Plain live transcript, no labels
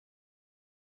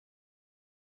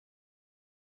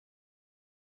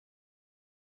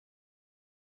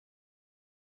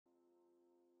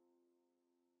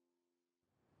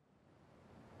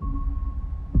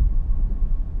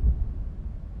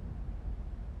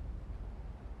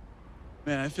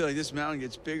Man, I feel like this mountain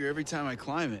gets bigger every time I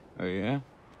climb it. Oh, yeah?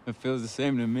 It feels the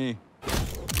same to me.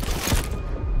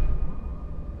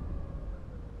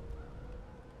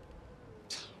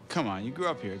 Come on, you grew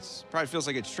up here. It probably feels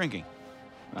like it's shrinking.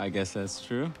 I guess that's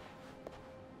true.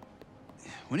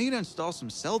 When are you gonna install some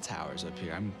cell towers up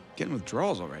here? I'm getting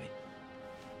withdrawals already.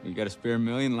 You got a spare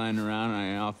million lying around,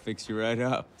 and I'll fix you right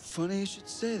up. Funny you should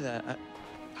say that. I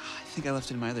think I left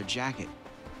it in my other jacket.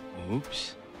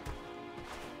 Oops.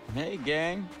 Hey,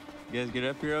 gang. You guys get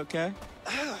up here okay?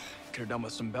 Could have done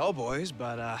with some bellboys,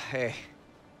 but, hey,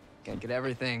 can't get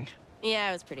everything. Yeah,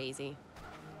 it was pretty easy.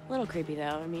 A little creepy, though.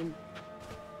 I mean,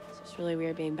 it's just really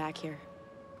weird being back here.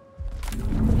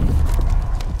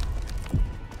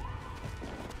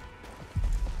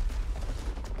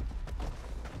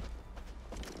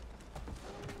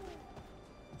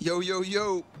 Yo, yo,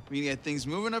 yo. We get things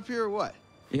moving up here or what?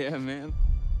 Yeah, man.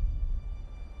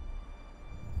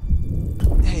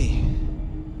 Hey,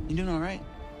 you doing all right?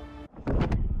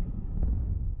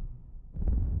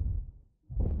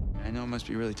 I know it must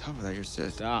be really tough without your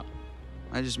sis. Stop.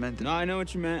 I just meant that. No, I know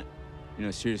what you meant. You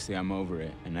know, seriously, I'm over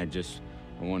it. And I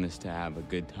want us to have a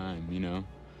good time, you know?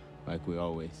 Like we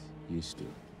always used to.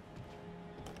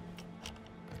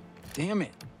 Damn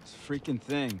it. This freaking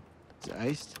thing. Is it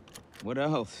iced? What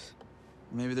else?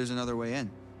 Maybe there's another way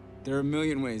in. There are a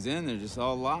million ways in. They're just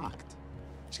all locked.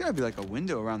 There's gotta be like a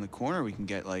window around the corner we can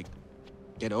get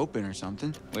open or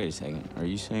something. Wait a second. Are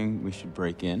you saying we should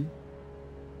break in?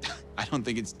 I don't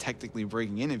think it's technically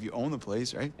breaking in if you own the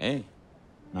place, right? Hey,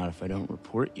 not if I don't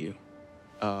report you.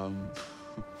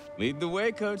 Lead the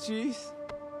way, coachies.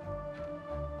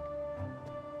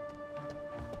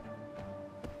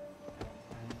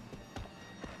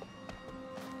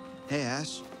 Hey,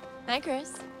 Ash. Hi,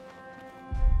 Chris.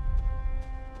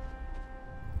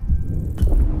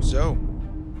 So,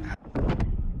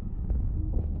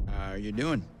 how are you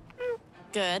doing?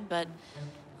 Good, but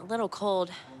a little cold.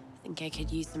 I think I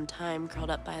could use some time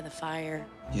curled up by the fire.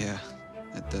 Yeah,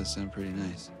 that does sound pretty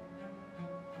nice.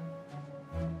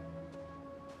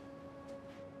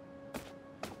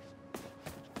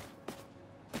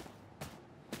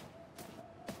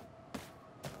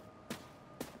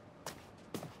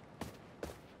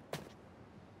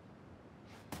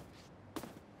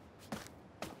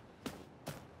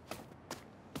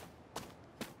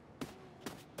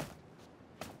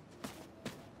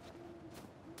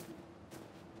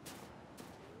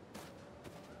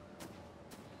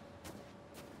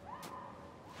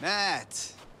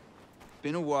 Matt,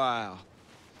 been a while.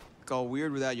 Look all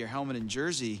weird without your helmet and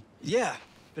jersey. Yeah,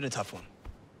 been a tough one.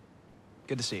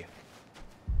 Good to see you.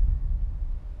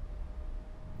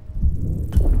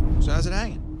 So how's it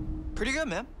hanging? Pretty good,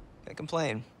 man. Can't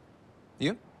complain.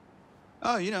 You?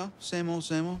 Oh, you know, same old,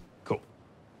 same old. Cool.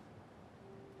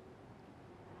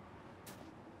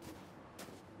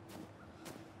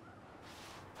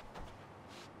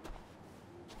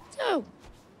 So,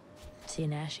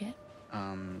 seen Ash yet?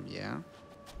 Yeah.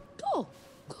 Cool.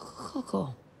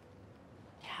 Cool.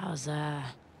 How's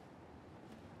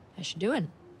she doing?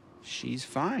 She's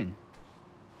fine.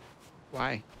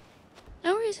 Why?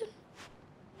 No reason.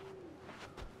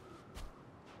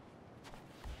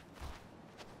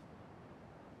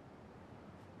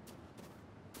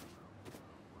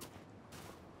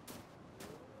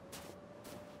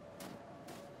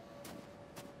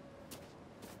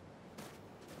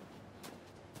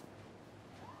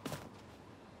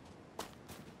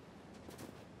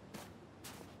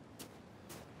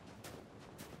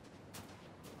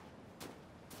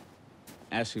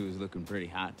 Ashley was looking pretty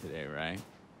hot today, right?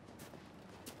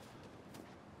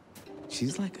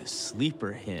 She's like a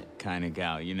sleeper hit kind of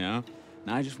gal, you know?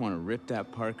 Now I just want to rip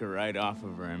that parka right off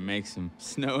of her and make some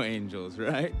snow angels,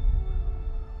 right?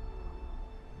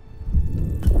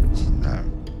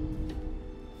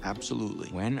 Absolutely.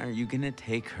 When are you gonna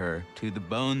take her to the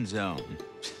bone zone?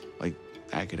 Like,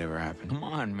 that could ever happen. Come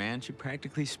on, man. She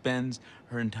practically spends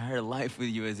her entire life with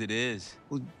you as it is.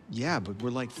 Well, yeah, but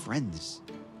we're like friends.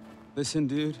 Listen,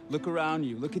 dude, look around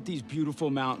you. Look at these beautiful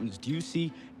mountains. Do you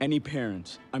see any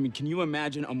parents? I mean, can you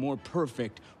imagine a more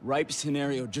perfect, ripe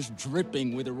scenario just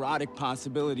dripping with erotic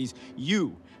possibilities?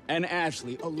 You and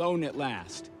Ashley alone at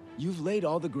last. You've laid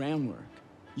all the groundwork.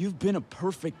 You've been a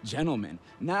perfect gentleman.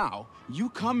 Now, you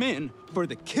come in for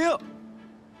the kill.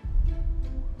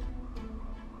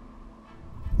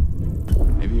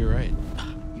 Maybe you're right.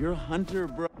 You're a hunter,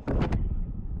 bro.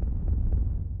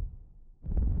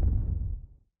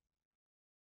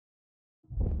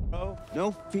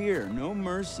 No fear, no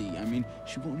mercy. I mean,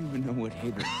 she won't even know what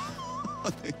hit her.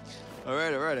 all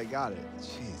right, I got it.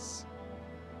 Jeez.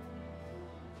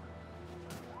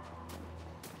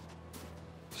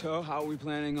 So, how are we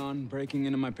planning on breaking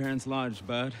into my parents' lodge,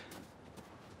 bud?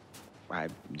 I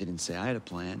didn't say I had a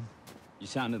plan. You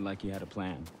sounded like you had a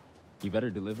plan. You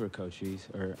better deliver, Cochise,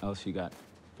 or else you got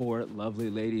 4 lovely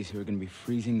ladies who are gonna be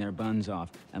freezing their buns off.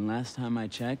 And last time I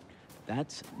checked,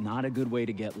 that's not a good way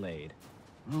to get laid.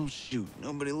 Oh, shoot.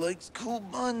 Nobody likes cool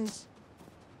buns.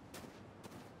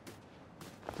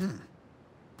 Yeah.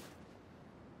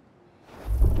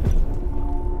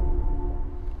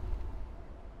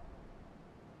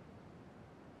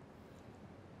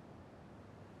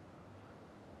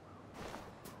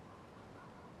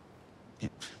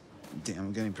 Damn,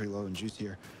 I'm getting pretty low in juice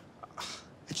here. I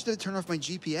just had to turn off my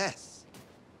GPS.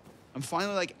 I'm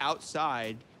finally, like,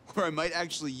 outside where I might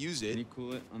actually use Can it. you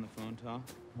cool it on the phone, Tal?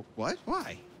 What?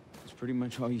 Why? It's pretty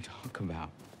much all you talk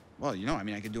about. Well, you know, I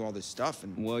mean, I could do all this stuff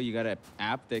and... Well, you got an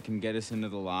app that can get us into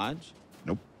the lodge?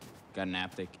 Nope. Got an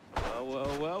app that...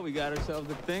 Well, we got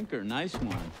ourselves a thinker. Nice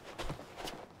one.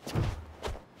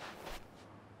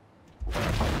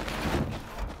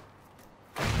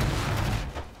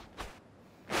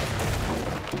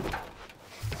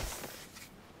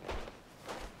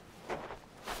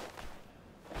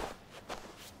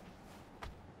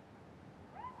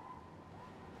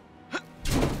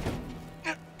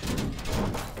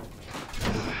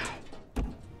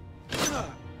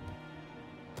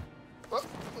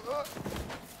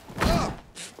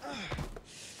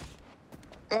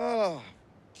 Oh,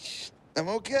 I'm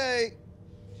okay.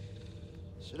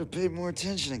 Should have paid more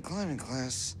attention in climbing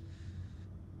class.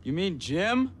 You mean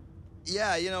Jim?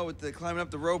 Yeah, you know, with the climbing up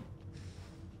the rope.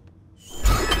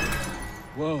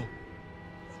 Whoa.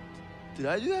 Did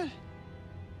I do that?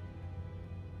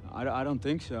 I don't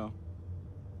think so.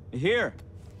 Here,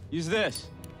 use this.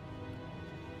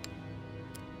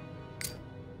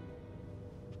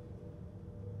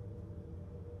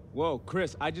 Whoa,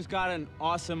 Chris, I just got an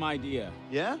awesome idea.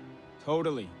 Yeah?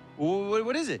 Totally.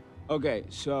 What is it? Okay,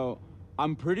 so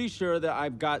I'm pretty sure that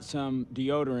I've got some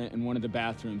deodorant in one of the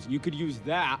bathrooms. You could use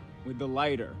that with the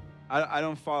lighter. I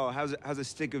don't follow. How's a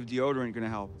stick of deodorant gonna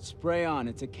help? Spray on,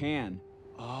 it's a can.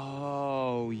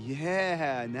 Oh,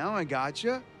 yeah. Now I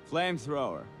gotcha.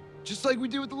 Flamethrower. Just like we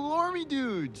did with the little army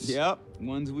dudes. Yep,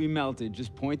 ones we melted.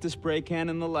 Just point the spray can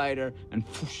in the lighter and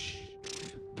whoosh.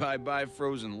 Bye-bye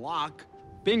frozen lock.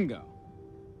 Bingo.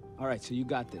 All right, so you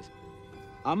got this.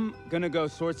 I'm gonna go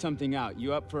sort something out.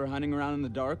 You up for hunting around in the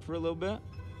dark for a little bit?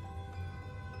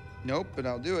 Nope, but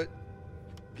I'll do it.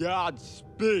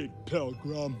 Godspeed,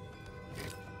 Pilgrim.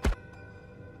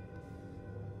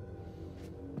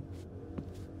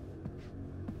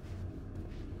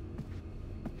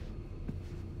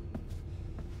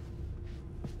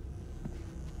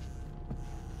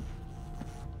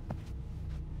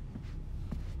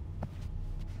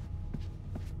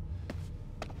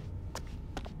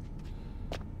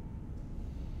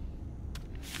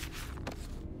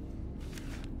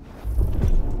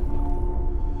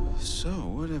 So,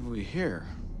 what have we here?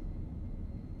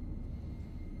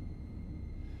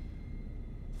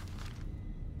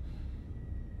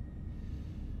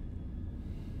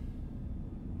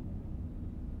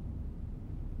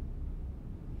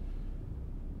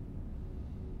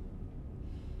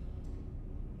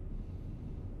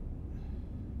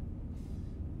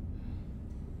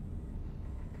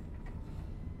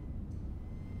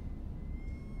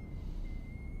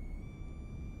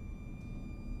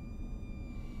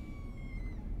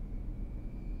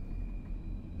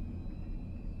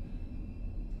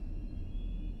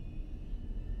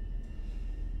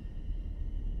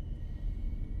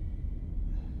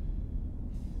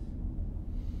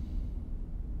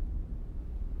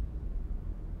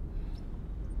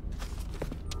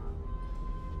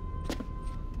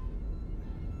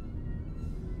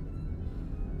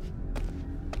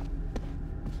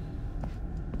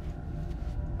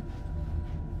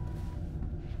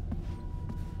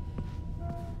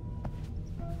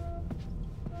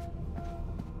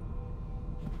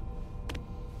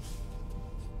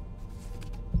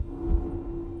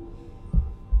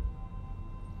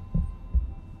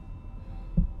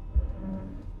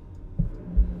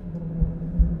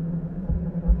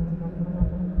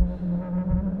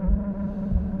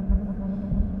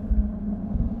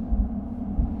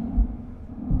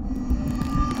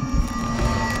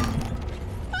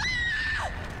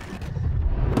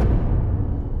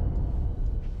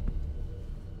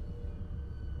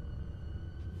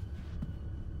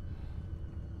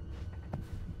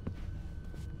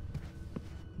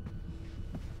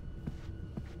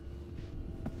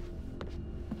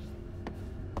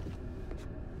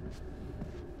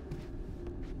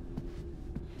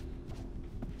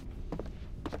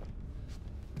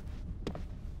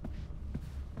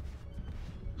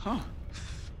 Huh.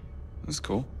 That's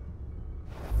cool.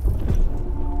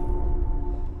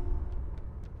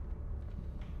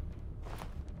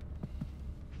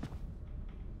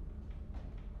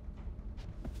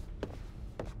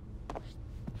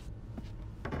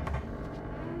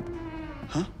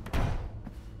 Huh?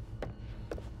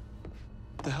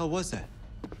 What the hell was that?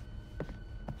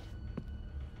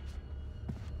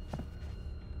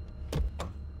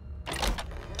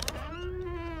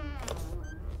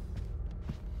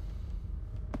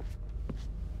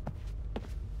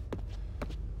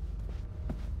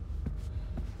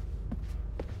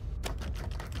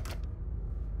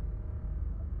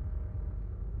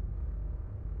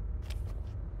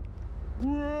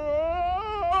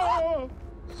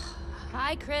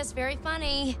 Hi, Chris. Very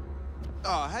funny.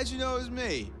 Oh, how'd you know it was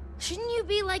me? Shouldn't you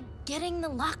be, like, getting the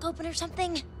lock open or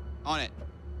something? On it.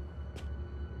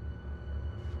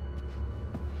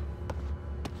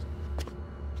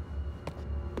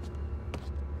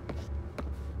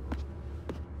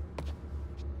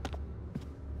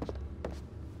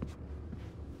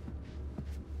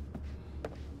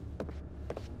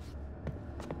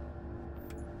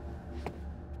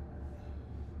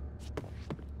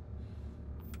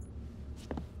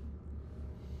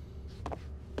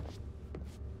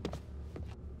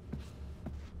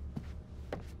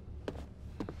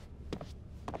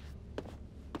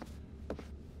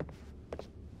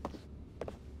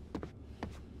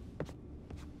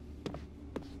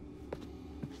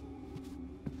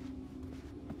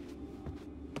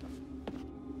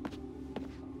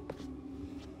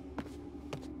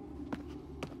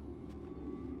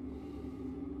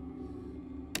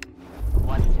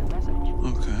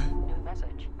 Okay. New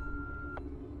message.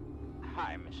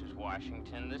 Hi, Mrs.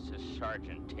 Washington. This is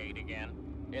Sergeant Tate again.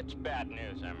 It's bad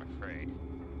news, I'm afraid.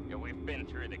 Yeah, we've been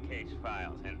through the case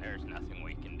files, and there's nothing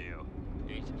we can do.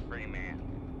 He's a free man.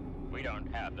 We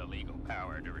don't have the legal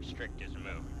power to restrict his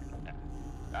movement.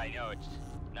 I know it's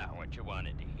not what you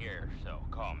wanted to hear, so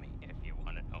call me if you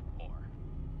want to know more.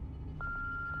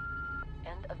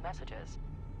 End of messages.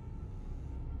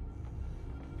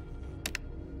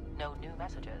 No new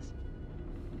messages.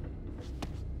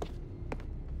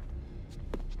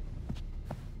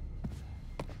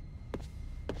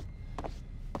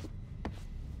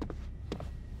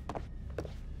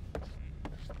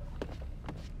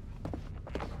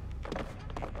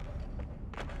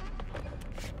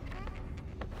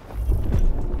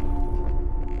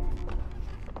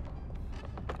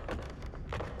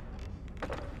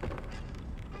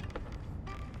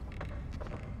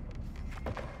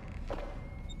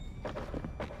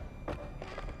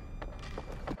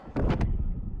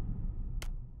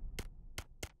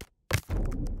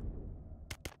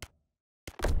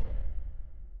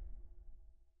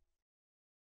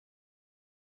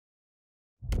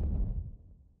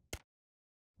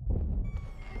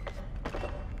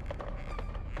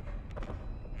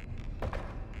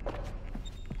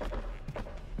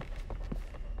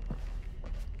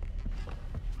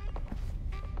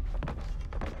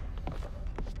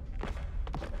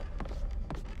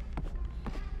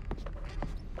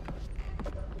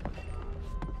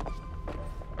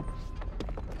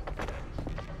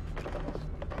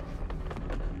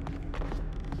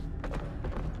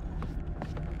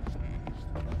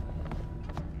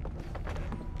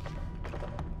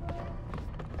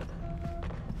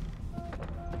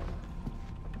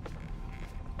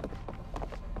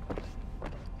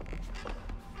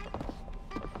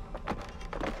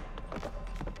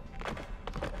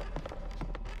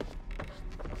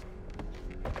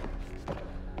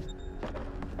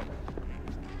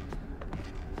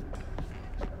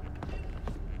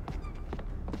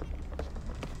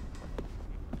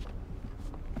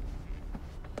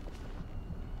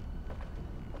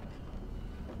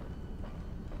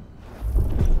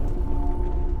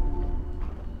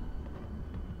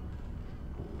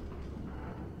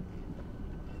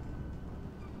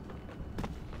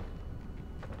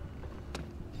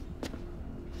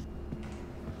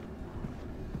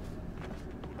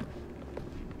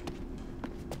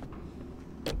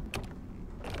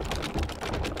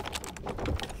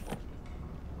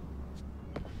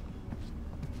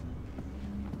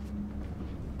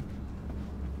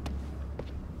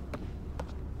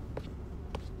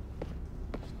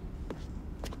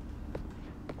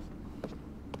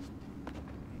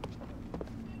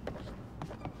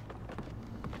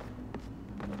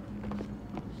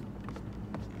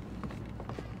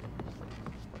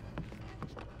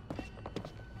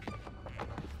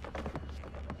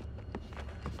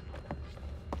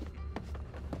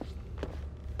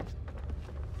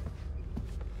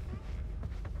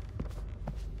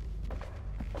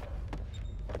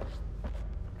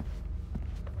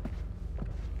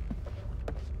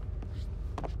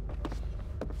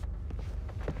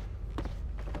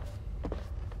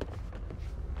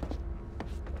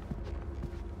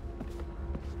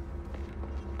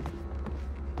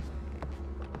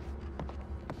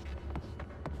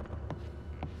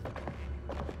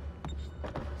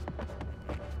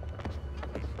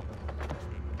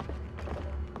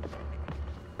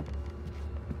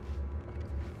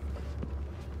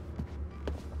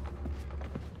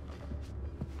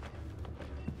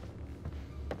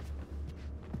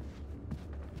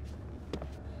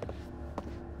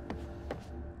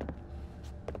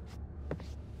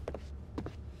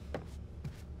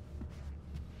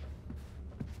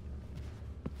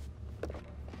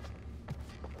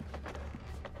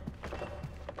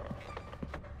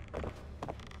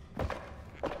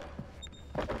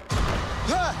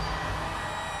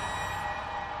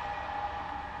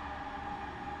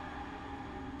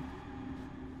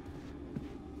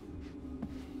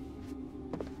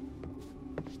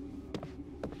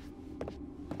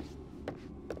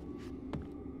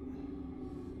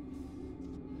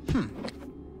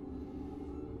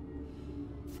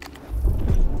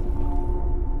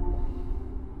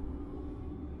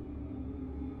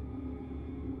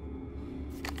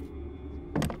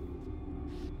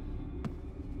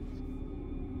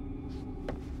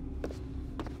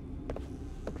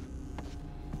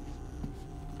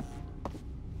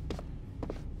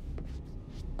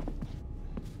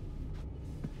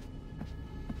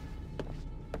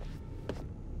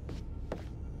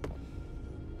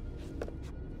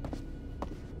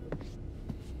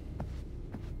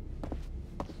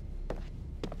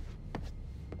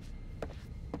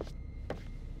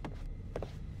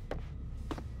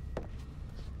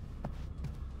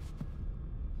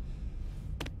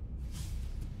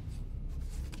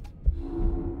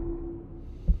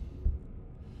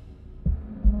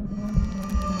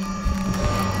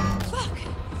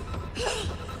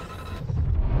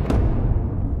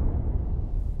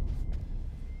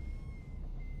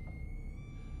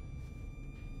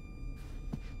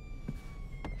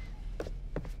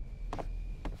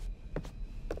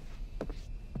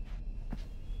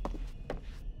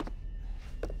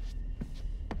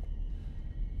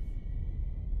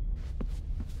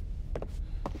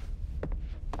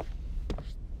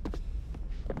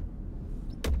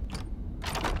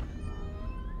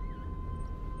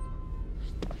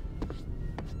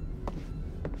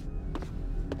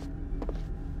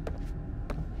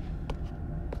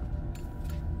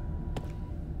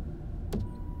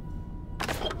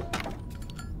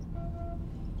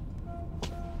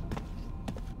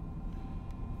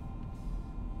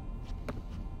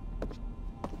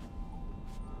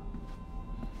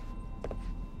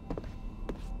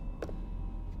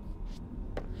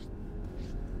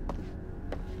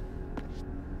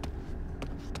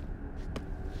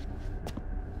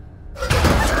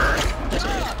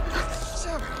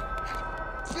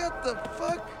 What the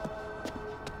fuck?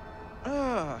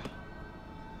 Ah.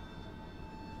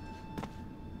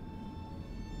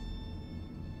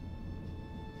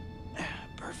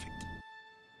 Perfect.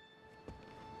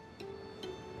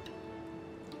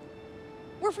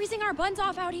 We're freezing our buns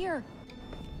off out here.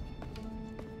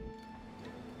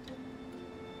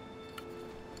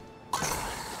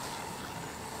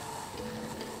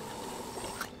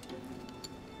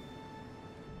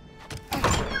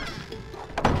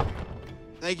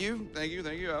 Thank you, thank you,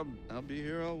 thank you. I'll be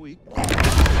here all week.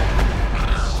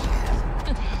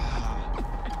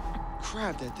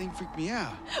 Crap, that thing freaked me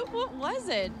out. What was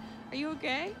it? Are you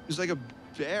okay? It was like a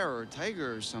bear or a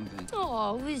tiger or something.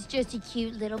 Oh, it was just a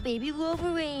cute little baby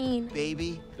Wolverine.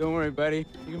 Baby. Don't worry, buddy.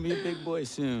 You're gonna be a big boy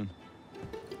soon.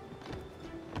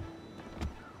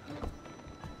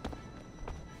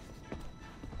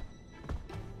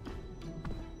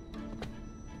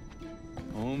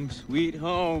 Home, sweet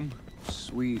home.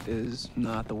 Sweet is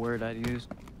not the word I'd use.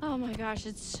 Oh my gosh,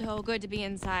 it's so good to be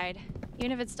inside.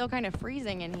 Even if it's still kind of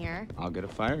freezing in here. I'll get a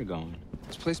fire going.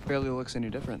 This place barely looks any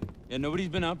different. Yeah, nobody's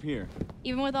been up here.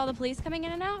 Even with all the police coming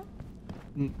in and out?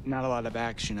 Not a lot of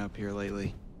action up here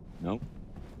lately. Nope.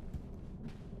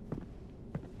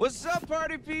 What's up,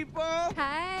 party people?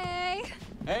 Hey!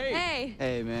 Hey! Hey!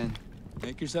 Hey, man.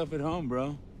 Make yourself at home,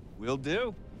 bro. Will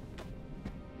do.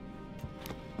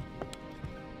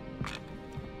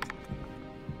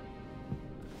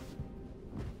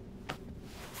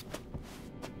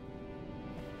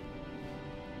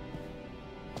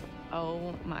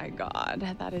 Oh my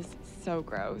god, that is so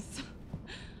gross.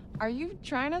 Are you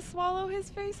trying to swallow his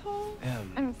face whole?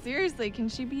 Seriously, can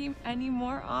she be any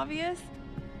more obvious?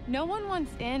 No one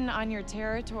wants in on your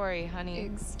territory,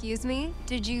 honey. Excuse me?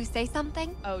 Did you say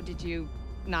something? Oh, did you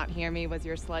not hear me? Was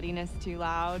your sluttiness too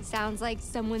loud? Sounds like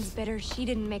someone's bitter she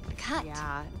didn't make the cut.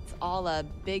 Yeah, it's all a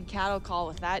big cattle call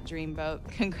with that dreamboat.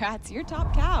 Congrats, you're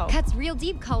top cow. Cuts real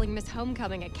deep calling Miss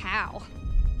Homecoming a cow.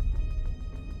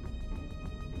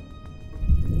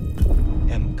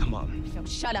 Come on. No,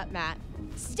 shut up, Matt.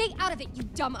 Stay out of it, you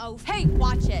dumb oaf. Hey,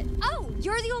 watch it. Oh,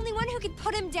 you're the only one who can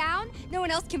put him down? No one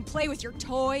else can play with your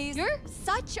toys? You're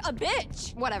such a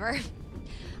bitch. Whatever.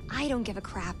 I don't give a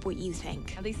crap what you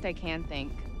think. At least I can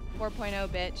think. 4.0,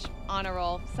 bitch. On a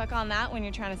roll. Suck on that when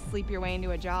you're trying to sleep your way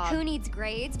into a job. Who needs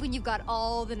grades when you've got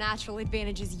all the natural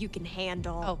advantages you can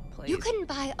handle? Oh, please. You couldn't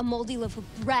buy a moldy loaf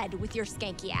of bread with your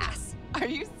skanky ass. Are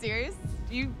you serious?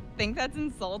 Do you think that's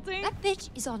insulting? That bitch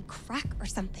is on crack or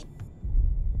something.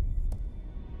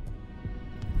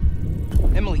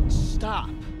 Emily, stop.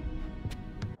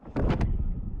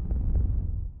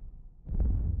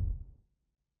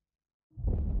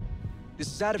 This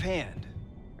is out of hand.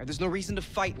 There's no reason to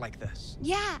fight like this.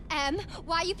 Yeah, Em.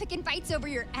 Why you picking fights over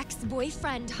your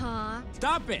ex-boyfriend, huh?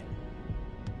 Stop it!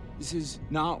 This is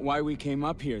not why we came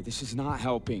up here. This is not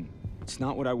helping. It's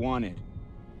not what I wanted.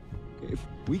 If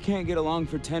we can't get along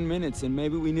for 10 minutes, then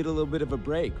maybe we need a little bit of a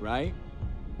break, right?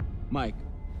 Mike,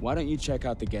 why don't you check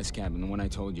out the guest cabin, the one I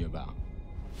told you about?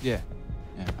 Yeah,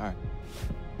 all right.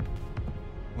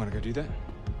 Wanna go do that?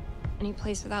 Any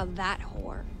place without that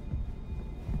whore.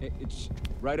 It's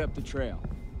right up the trail.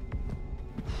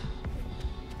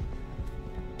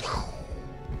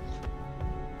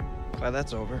 Glad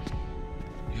that's over.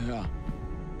 Yeah.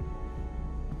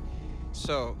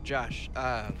 So, Josh,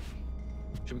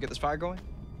 should we get this fire going?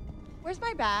 Where's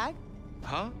my bag?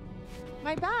 Huh?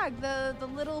 My bag, the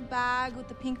little bag with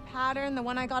the pink pattern, the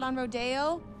one I got on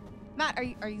Rodeo. Matt,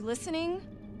 are you listening?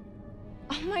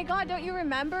 Oh my god, don't you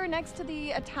remember next to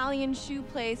the Italian shoe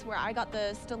place where I got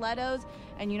the stilettos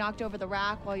and you knocked over the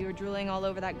rack while you were drooling all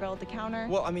over that girl at the counter?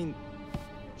 Well, I mean,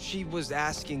 she was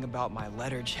asking about my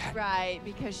letter jacket. Right,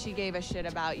 because she gave a shit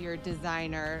about your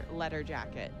designer letter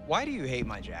jacket. Why do you hate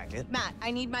my jacket? Matt, I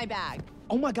need my bag.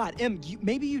 Oh my god, Em,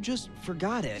 maybe you just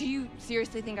forgot it. Do you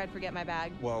seriously think I'd forget my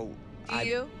bag? Well, Do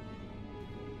you?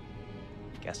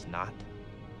 Guess not.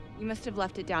 You must have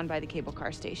left it down by the cable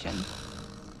car station.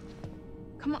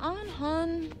 Come on,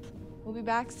 hon. We'll be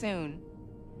back soon.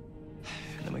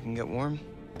 And then we can get warm?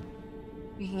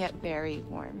 We can get very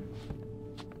warm.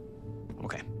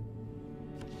 Okay.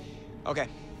 Okay,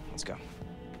 let's go.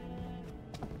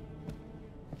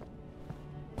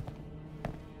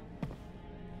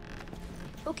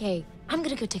 Okay, I'm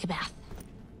gonna go take a bath.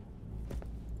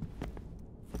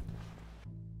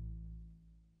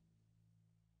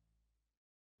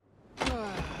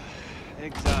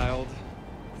 Exiled.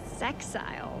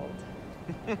 Sexiled.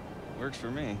 Works for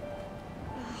me.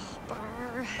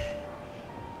 Brr.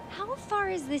 How far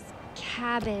is this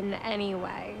cabin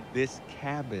anyway? This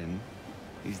cabin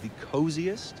is the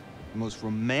coziest, most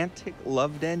romantic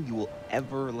love den you will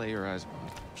ever lay your eyes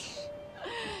upon.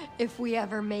 If we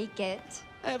ever make it.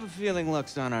 I have a feeling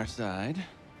luck's on our side.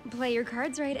 Play your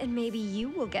cards right and maybe you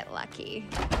will get lucky.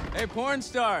 Hey, porn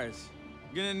stars.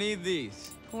 Gonna need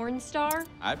these. Porn star?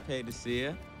 I'd pay to see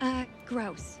it.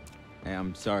 Gross. Hey,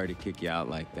 I'm sorry to kick you out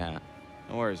like that.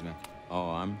 No worries, man. Oh,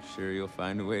 I'm sure you'll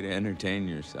find a way to entertain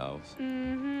yourselves.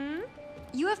 Mm-hmm.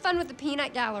 You have fun with the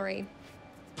peanut gallery.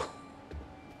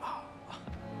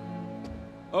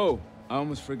 Oh, I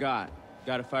almost forgot.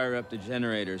 Gotta fire up the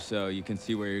generator so you can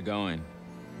see where you're going.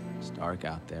 It's dark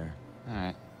out there. All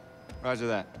right. Roger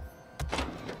that.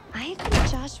 I think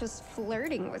Josh was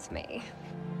flirting with me.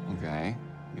 Okay.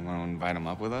 You want to invite him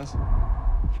up with us?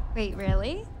 Wait,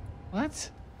 really? What?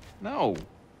 No.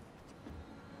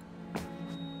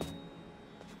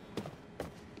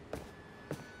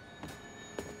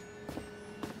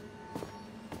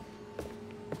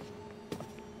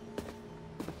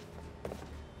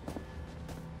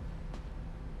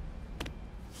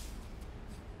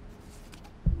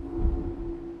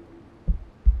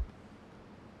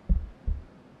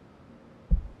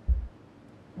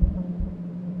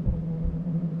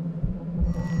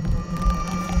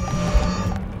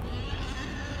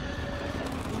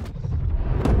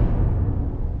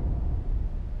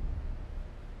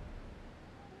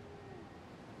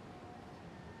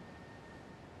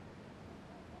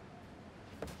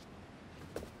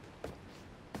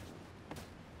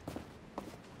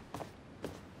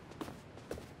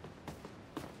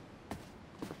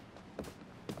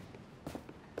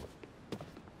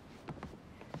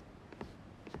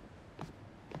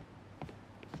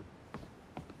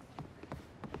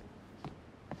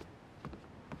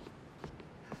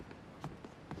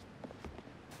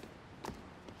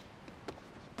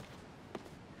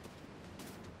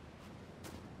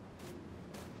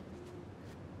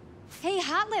 Hey,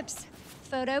 Hot Lips.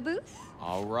 Photo booth?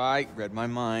 All right. Read my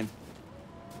mind.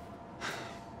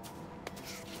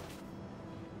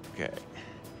 Okay.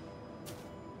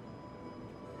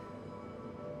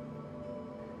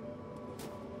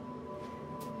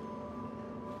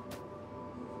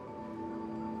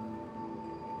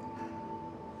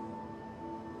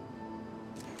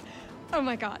 Oh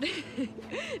my god.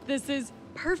 This is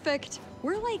perfect.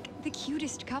 We're like the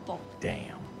cutest couple.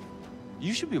 Damn.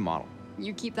 You should be a model.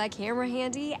 You keep that camera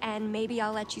handy, and maybe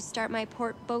I'll let you start my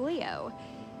portfolio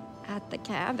at the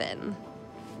cabin.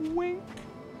 Wink.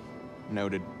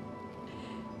 Noted.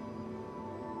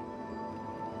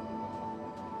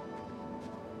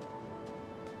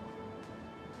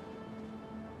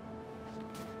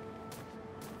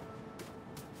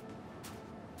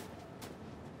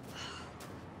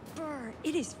 Brr,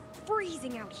 it is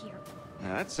freezing out here.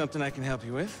 Now, that's something I can help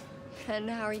you with. And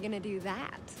how are you gonna do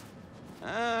that?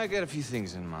 I got a few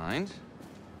things in mind.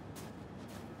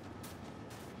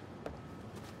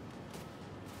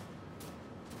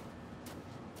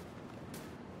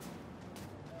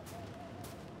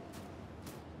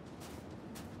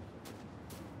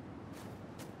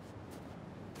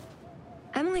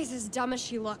 Emily's as dumb as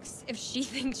she looks if she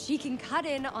thinks she can cut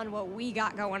in on what we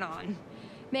got going on.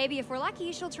 Maybe if we're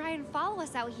lucky, she'll try and follow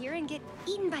us out here and get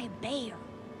eaten by a bear.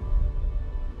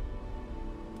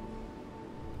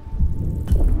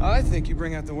 I think you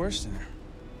bring out the worst in her.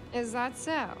 Is that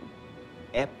so?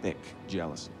 Epic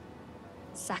jealousy.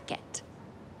 Suck it.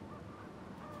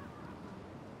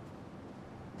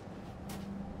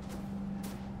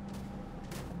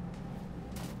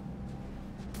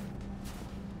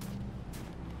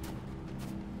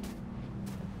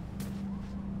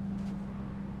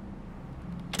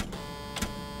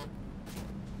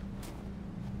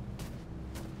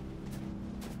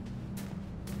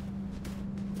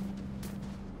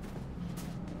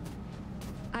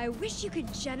 I wish you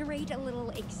could generate a little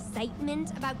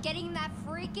excitement about getting that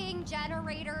freaking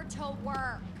generator to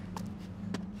work.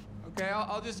 Okay,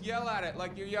 I'll just yell at it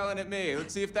like you're yelling at me.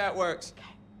 Let's see if that works.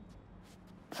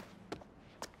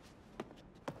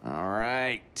 All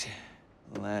right.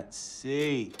 Let's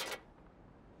see.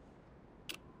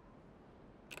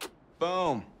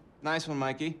 Boom. Nice one,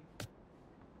 Mikey.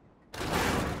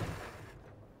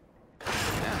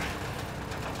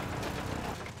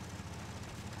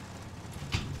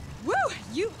 Woo!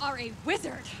 You are a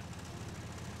wizard!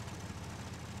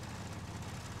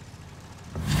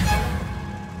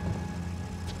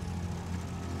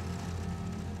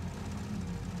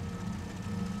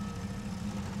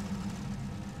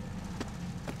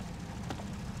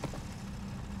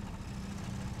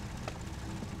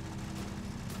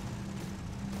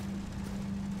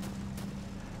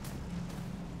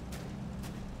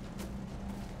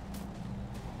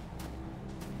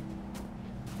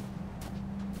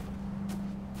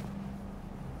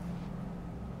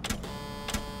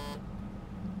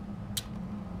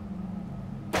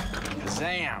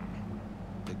 Bam!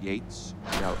 The gates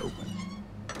shall open.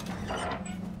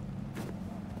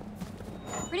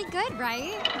 Pretty good,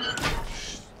 right?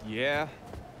 Yeah,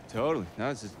 totally. No,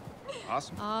 this is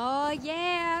awesome. Oh,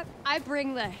 yeah. I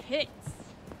bring the hits.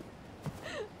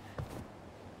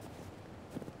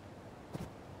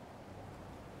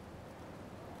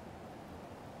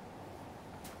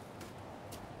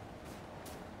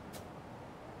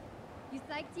 You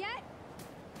psyched yet?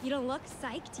 You don't look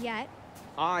psyched yet.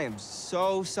 I am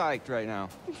so psyched right now.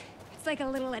 It's like a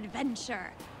little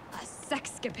adventure. A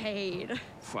sexcapade.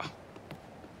 Wow.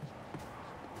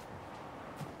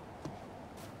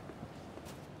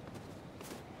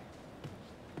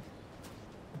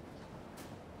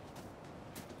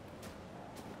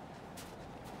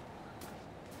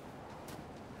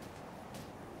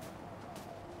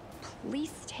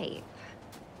 Police tape.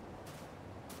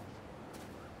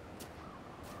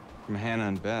 From Hannah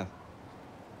and Beth.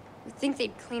 You'd think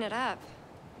they'd clean it up.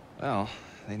 Well,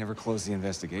 they never closed the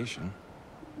investigation.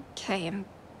 Okay, I'm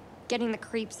getting the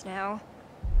creeps now.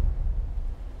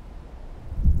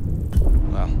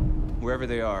 Well, wherever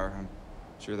they are, I'm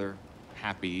sure they're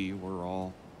happy we're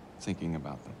all thinking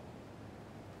about them.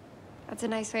 That's a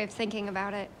nice way of thinking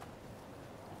about it.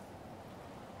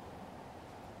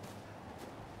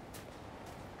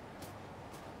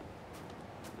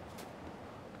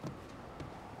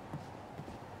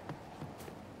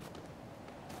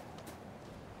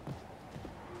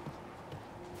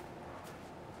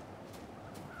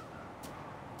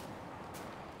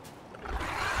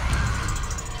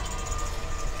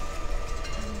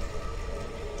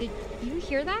 Did you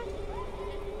hear that?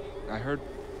 I heard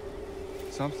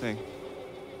something.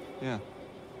 Yeah.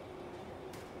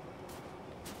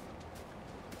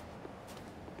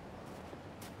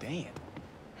 Damn.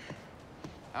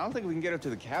 I don't think we can get up to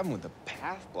the cabin with the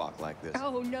path blocked like this.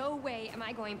 Oh, no way am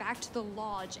I going back to the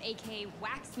lodge, aka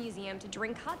Wax Museum, to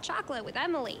drink hot chocolate with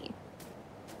Emily.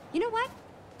 You know what?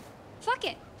 Fuck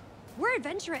it. We're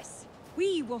adventurous.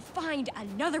 We will find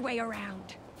another way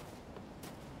around.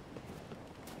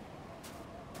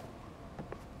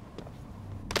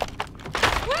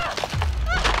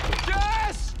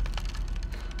 Jess!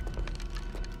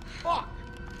 Fuck!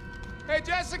 Hey,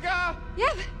 Jessica!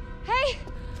 Yep. Hey.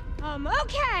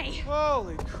 Okay.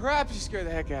 Holy crap, you scared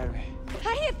the heck out of me.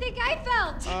 How do you think I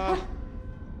felt?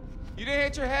 You didn't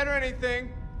hit your head or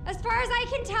anything. As far as I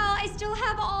can tell, I still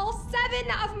have all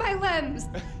 7 of my limbs.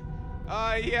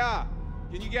 Yeah.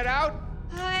 Can you get out?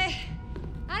 I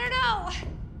don't know.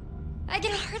 I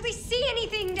can hardly see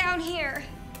anything down here.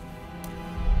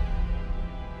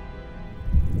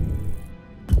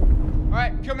 All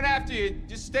right, coming after you.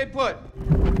 Just stay put.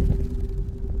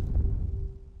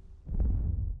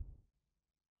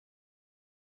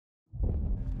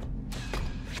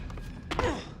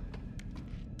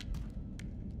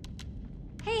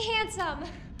 Hey, handsome.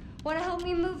 Want to help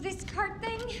me move this cart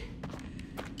thing?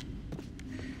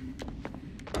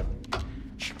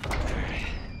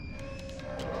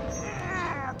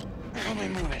 Help me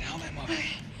move it. Help me move it.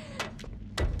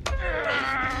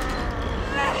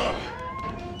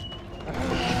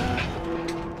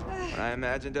 When I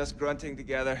imagined us grunting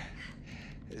together,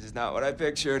 this is not what I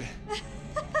pictured.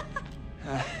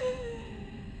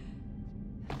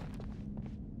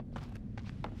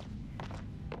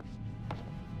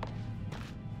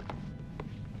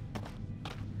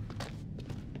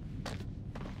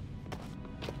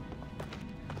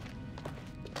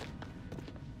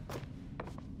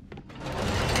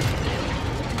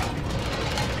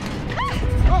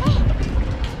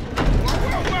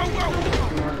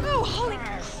 Oh, holy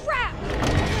crap!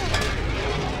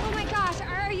 Oh my gosh,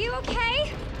 are you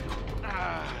okay?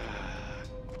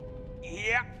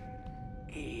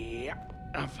 Yeah,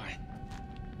 I'm fine.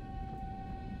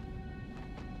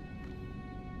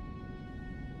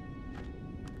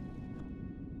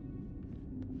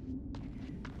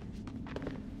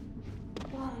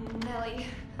 Oh, Nelly.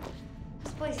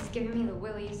 This place is giving me the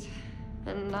willies.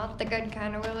 And not the good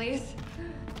kind of willies.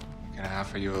 Can I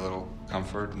offer you a little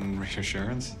comfort and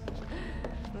reassurance?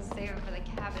 Let's save it for the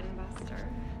cabin buster.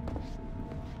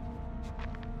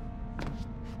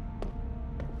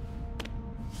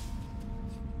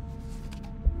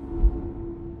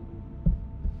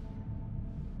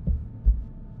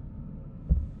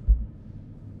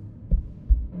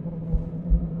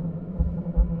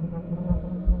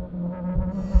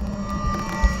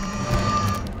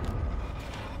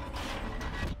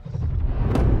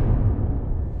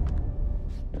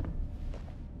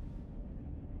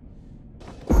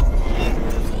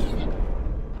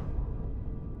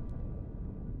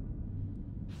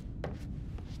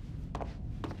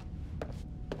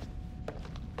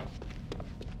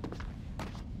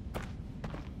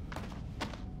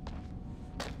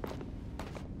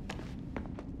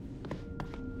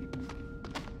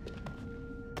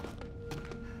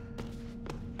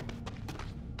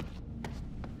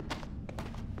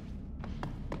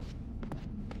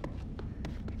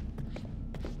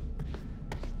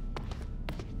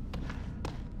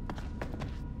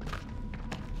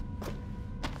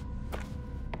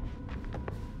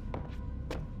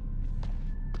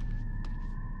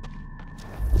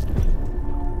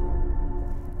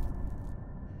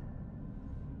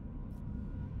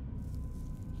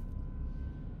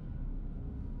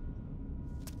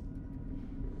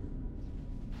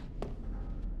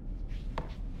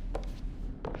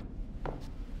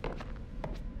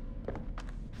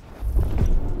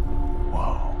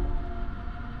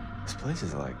 place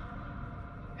is like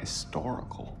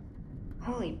historical.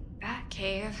 Holy bat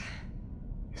cave.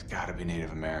 He's gotta be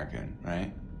Native American,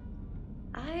 right?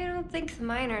 I don't think the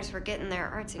miners were getting their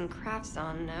arts and crafts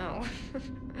on, no.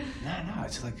 No,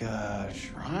 it's like a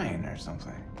shrine or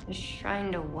something. A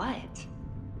shrine to what?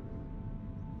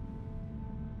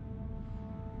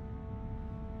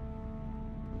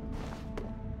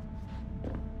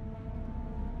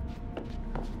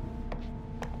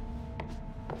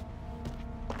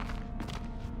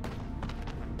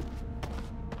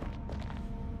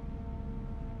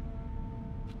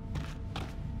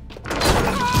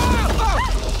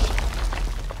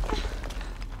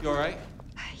 You alright?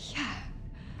 Yeah.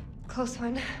 Close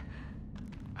one.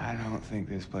 I don't think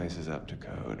this place is up to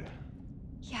code.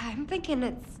 Yeah, I'm thinking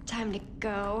it's time to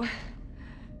go.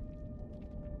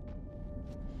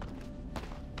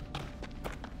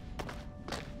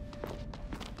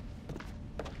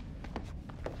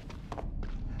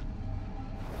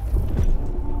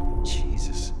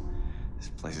 Jesus. This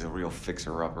place is a real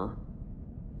fixer-upper.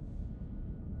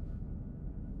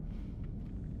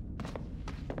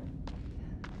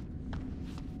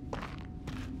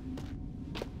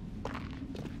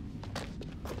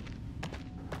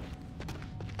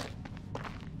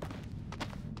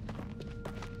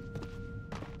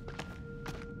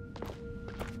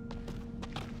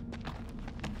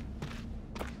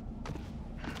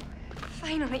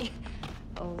 Finally,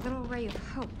 a little ray of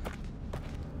hope.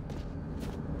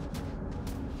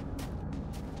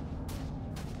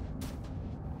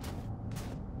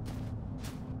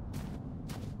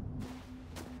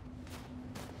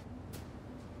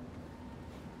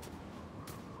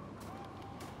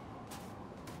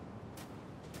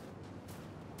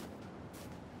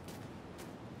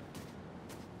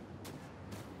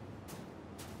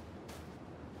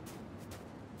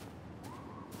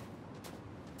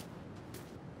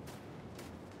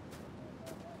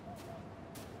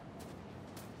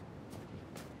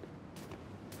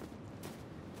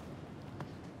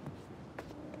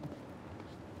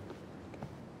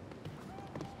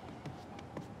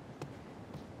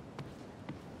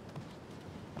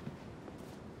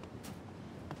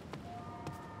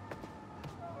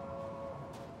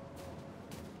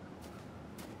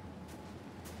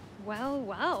 Well,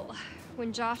 well.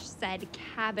 When Josh said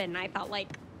cabin, I thought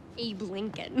like Abe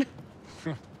Lincoln.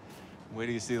 Wait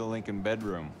till you see the Lincoln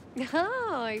bedroom. Oh,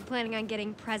 are you planning on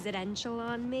getting presidential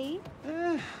on me?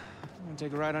 Wanna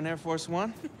take a ride on Air Force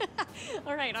One?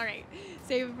 All right, all right.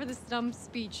 Save it for the stump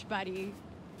speech, buddy.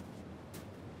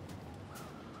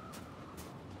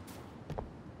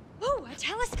 Ooh, a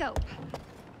telescope.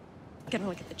 Gonna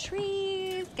look at the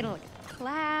trees, gonna look at the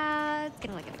clouds,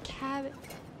 gonna look at the cabin.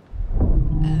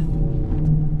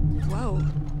 Whoa.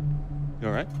 You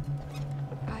all right?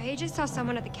 I just saw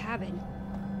someone at the cabin.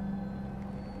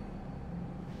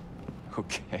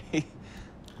 Okay.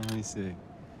 Let me see.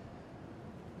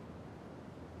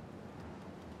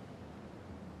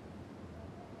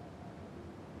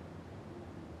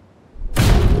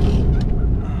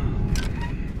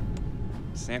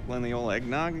 Sampling the old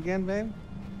eggnog again, babe?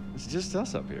 It's just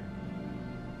us up here.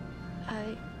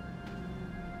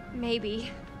 Maybe.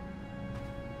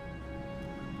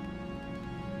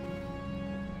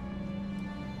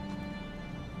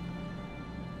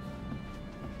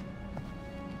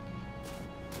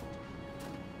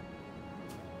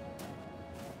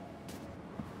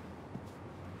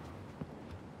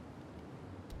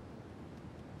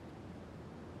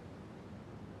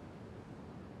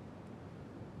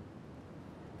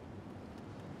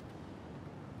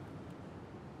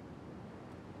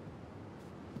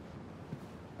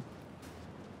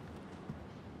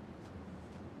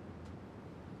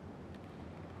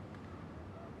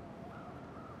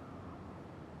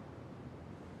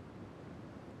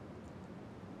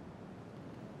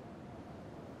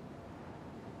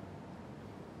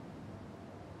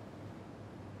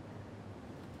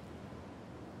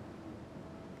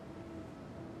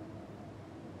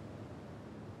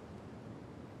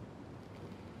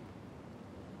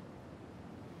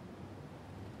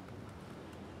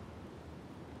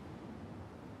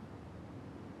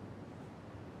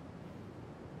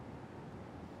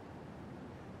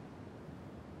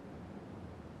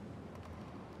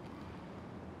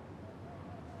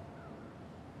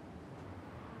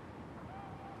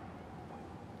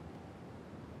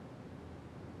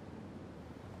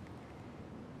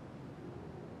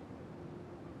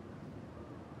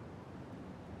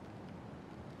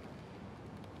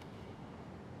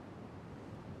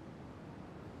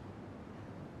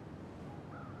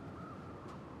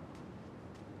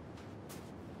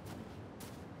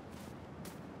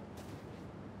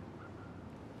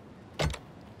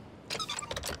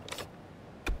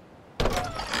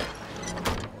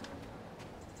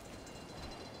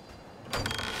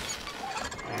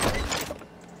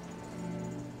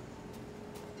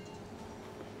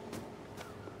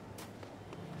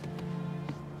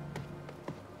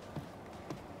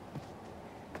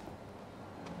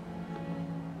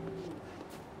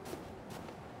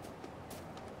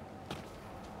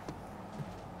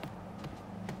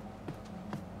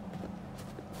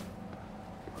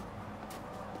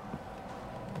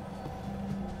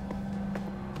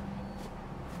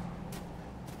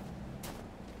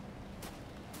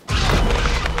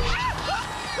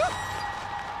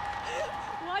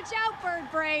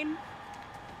 fine.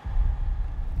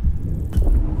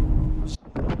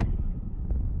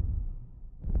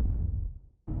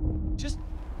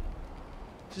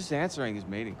 Just answering his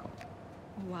mating call.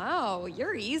 Wow,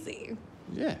 you're easy.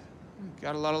 Yeah,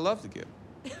 got a lot of love to give.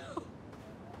 I'm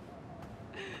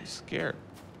scared.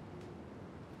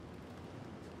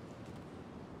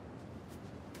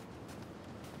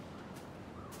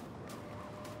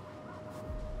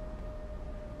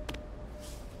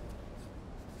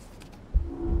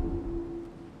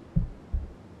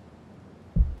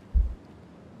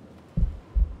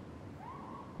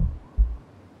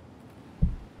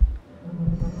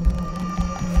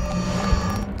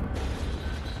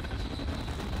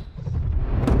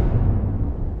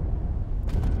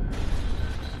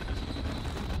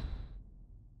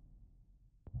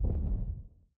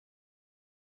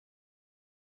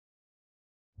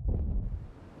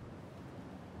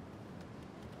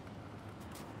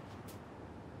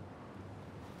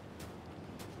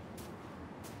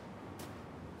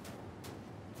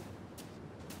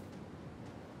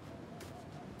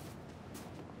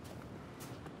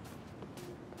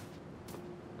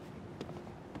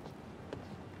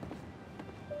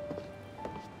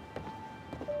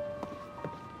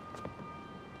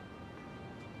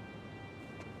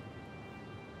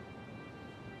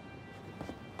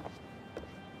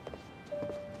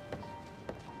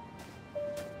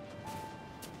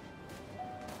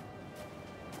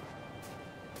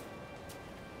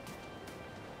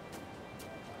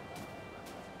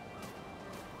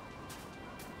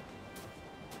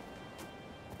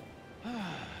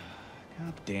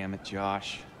 God damn it,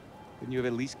 Josh. Couldn't you have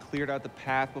at least cleared out the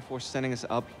path before sending us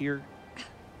up here?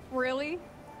 Really?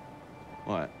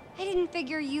 What? I didn't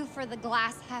figure you for the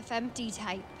glass half empty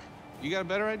type. You got a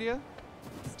better idea?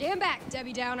 Stand back,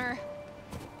 Debbie Downer.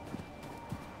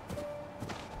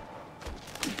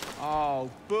 Oh,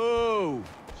 boo!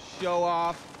 Show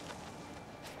off.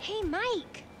 Hey,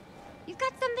 Mike. You've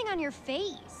got something on your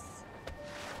face.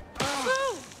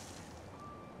 Oh.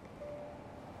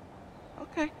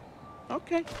 Okay.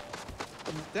 Okay.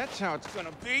 If that's how it's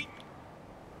gonna be.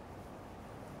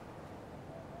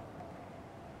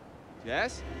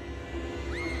 Jess?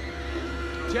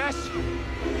 Jess?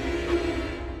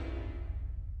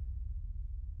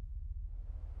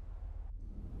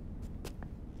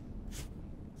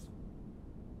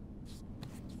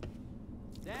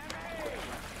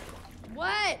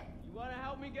 What? You want to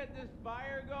help me get this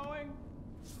fire going?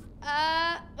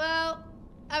 Well,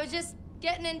 I was just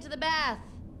getting into the bath.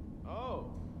 Oh.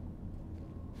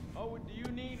 Oh, do you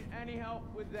need any help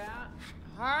with that?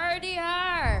 Hardy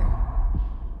har.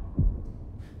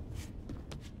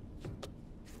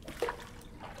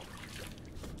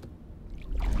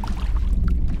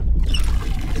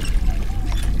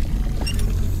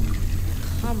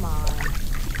 Come on.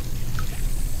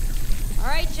 All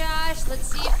right, Josh, let's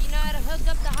see if you know how to hook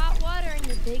up the hot water in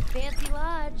your big fancy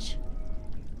lodge.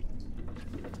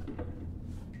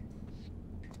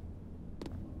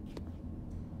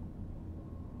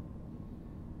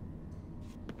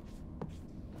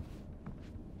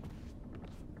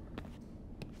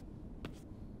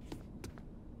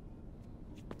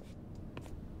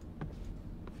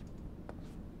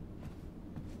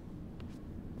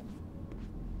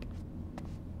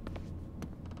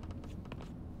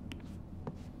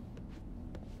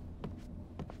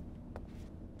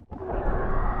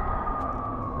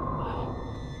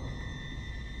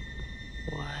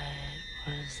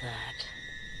 What is that?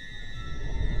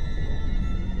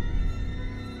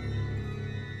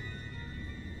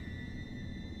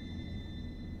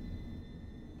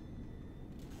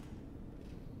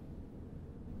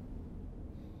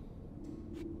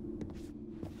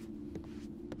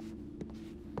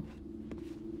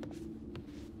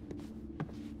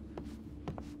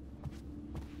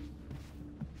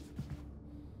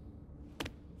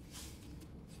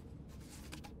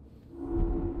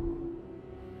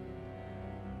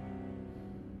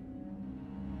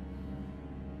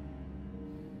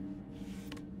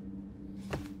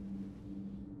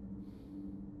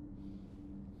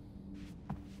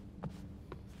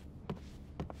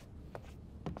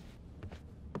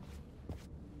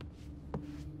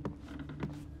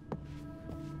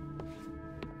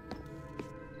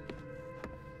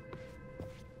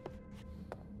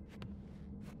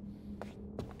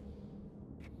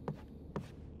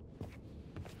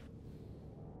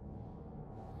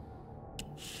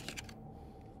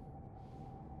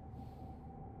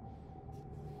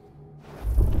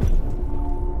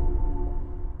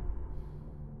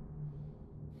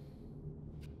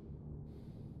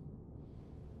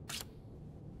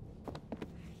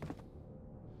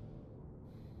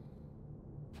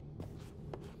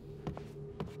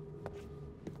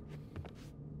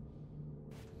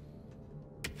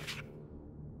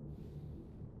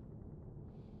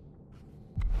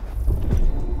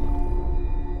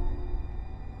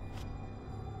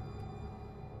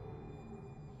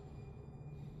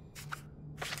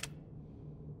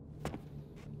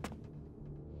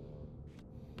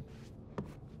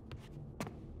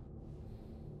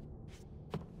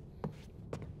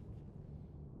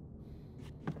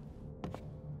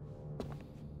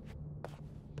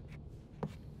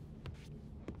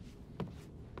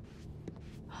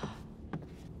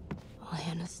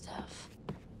 kind of stuff.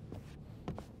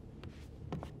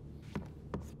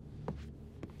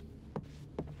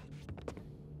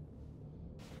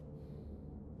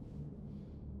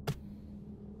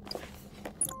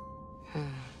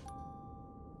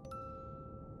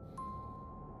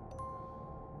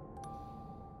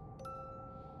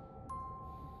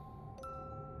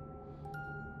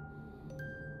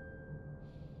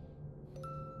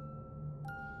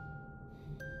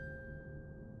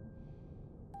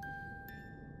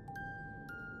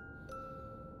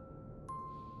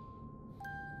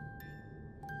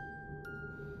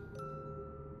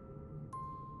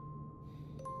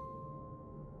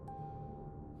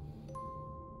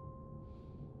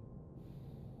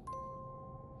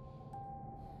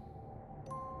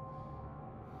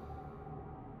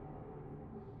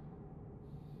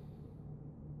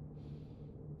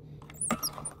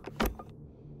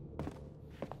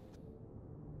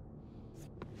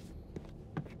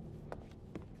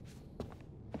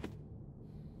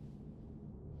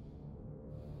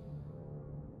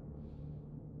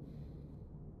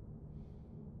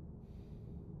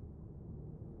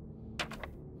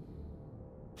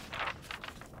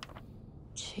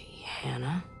 Gee,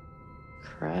 Hannah.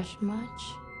 Crush much?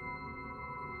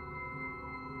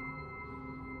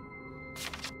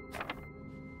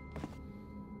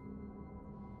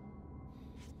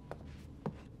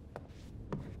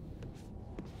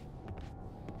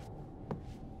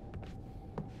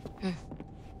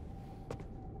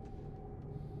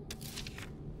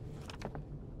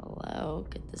 Hello?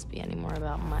 Could this be any more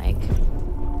about Mike?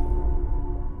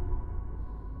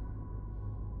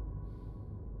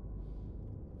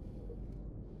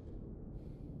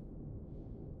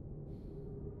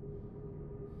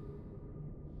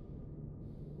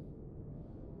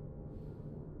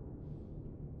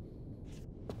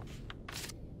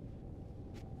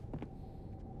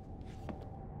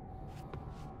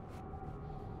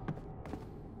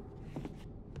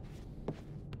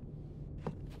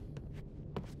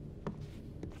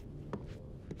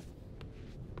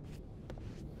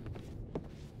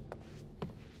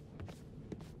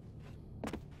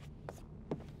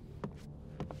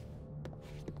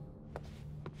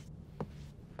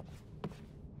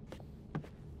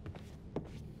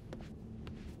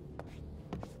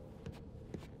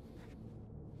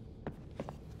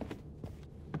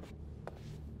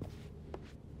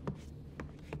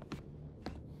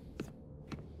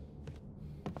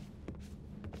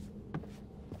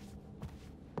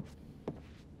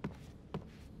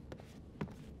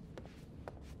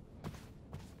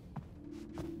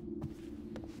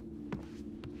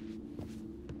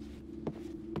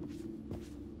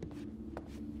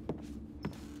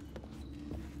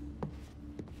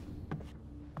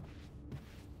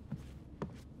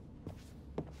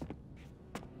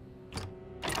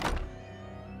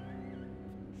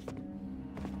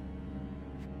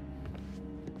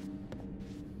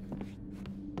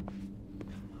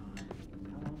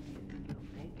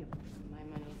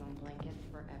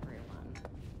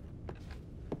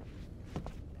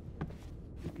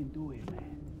 Do it,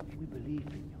 man. We believe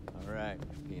in you. All right,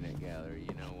 peanut gallery,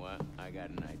 you know what? I got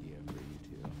an idea for you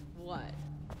two. What?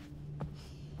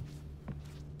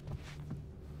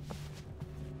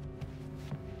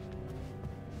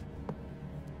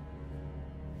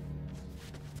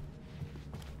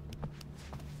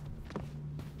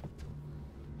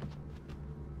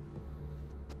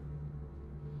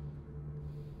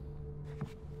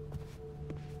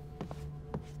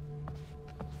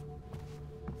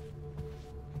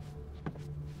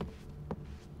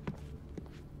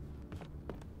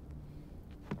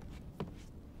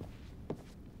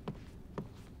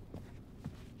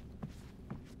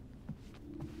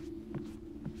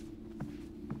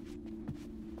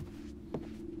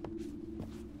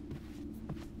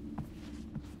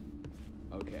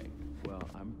 Okay, well,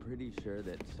 I'm pretty sure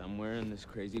that somewhere in this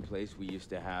crazy place we used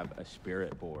to have a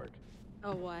spirit board.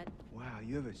 Oh, what? Wow,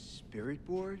 you have a spirit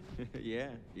board? Yeah,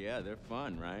 they're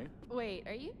fun, right? Wait,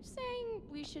 are you saying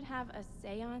we should have a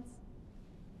seance?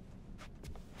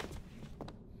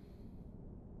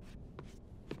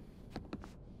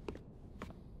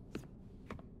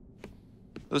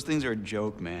 Those things are a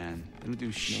joke, man. They don't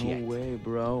do shit. No way,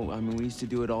 bro. I mean, we used to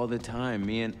do it all the time.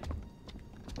 Me and...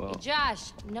 Well... Hey,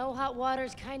 Josh, no hot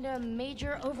water's kind of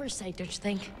major oversight, don't you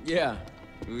think? Yeah.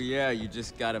 Well, yeah, you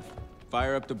just gotta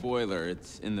fire up the boiler.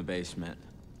 It's in the basement.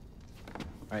 All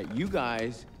right, you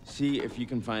guys see if you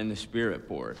can find the spirit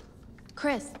board.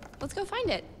 Chris, let's go find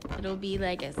it. It'll be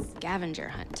like a scavenger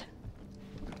hunt.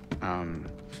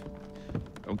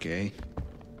 Okay.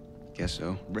 Guess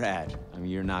so. Brad, I mean,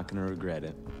 you're not gonna regret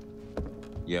it.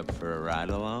 You up for a ride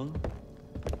along?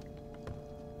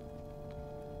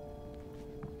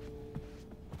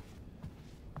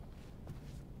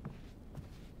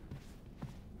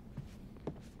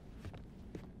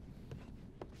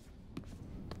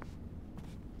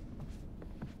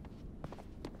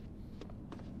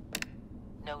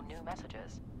 No new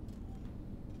messages.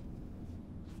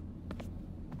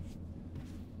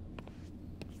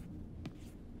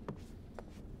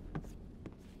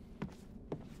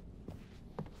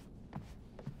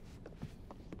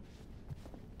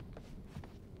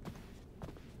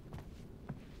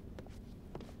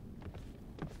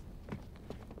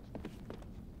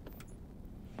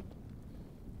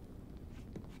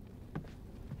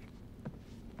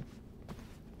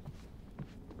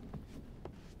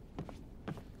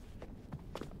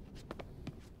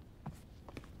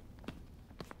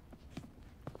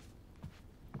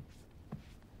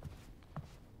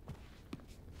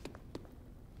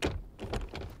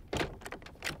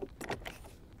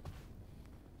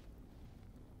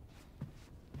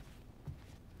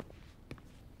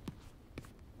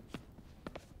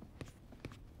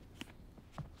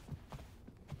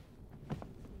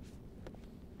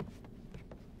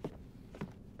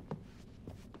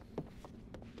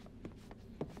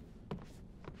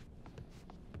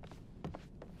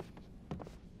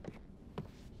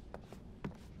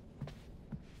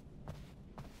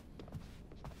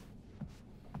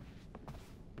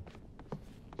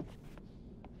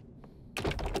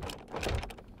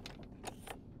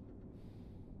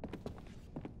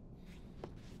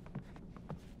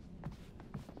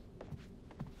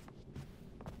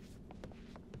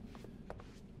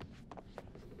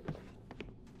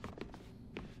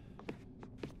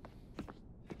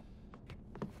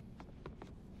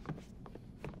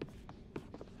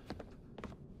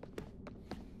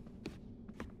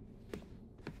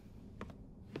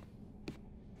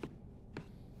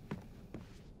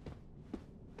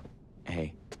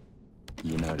 Hey,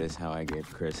 you notice how I gave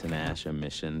Chris and Ash a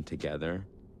mission together?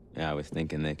 Yeah, I was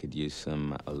thinking they could use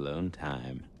some alone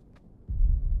time.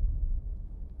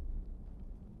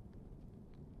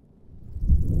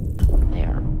 They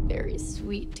are very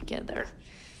sweet together.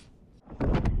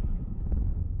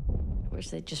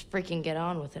 Wish they'd just freaking get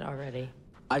on with it already.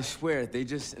 I swear, they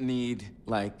just need,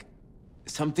 like,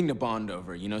 something to bond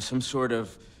over, you know, some sort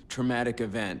of traumatic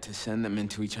event to send them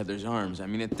into each other's arms. I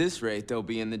mean, at this rate, they'll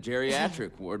be in the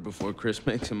geriatric ward before Chris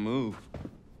makes a move.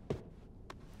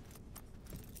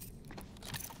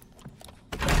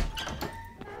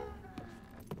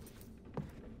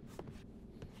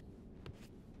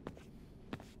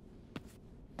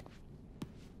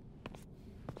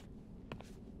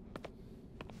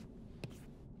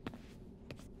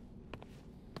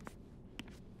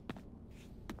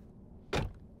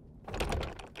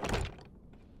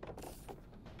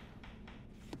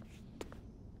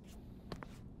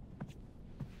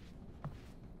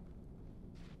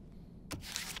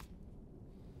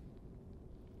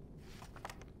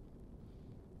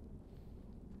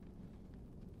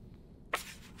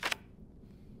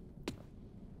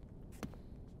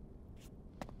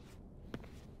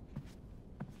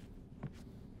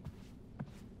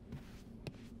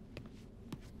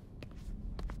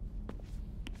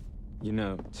 You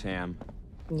know, Sam.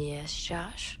 Yes,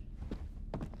 Josh?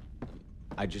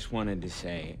 I just wanted to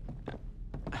say...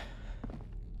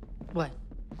 What?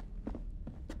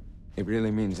 It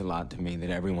really means a lot to me that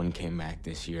everyone came back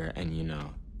this year, and you know,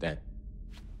 that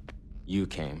you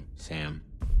came, Sam.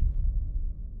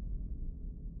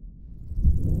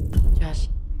 Josh,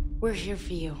 we're here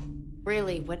for you.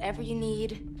 Really, whatever you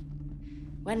need,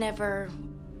 whenever,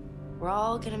 we're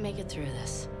all gonna make it through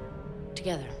this.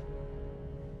 Together.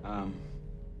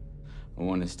 I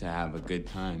want us to have a good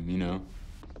time, you know?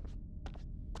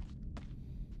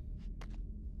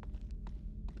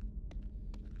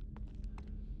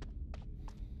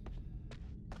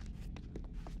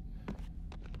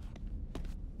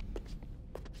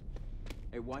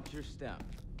 Hey, watch your step.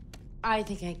 I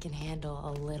think I can handle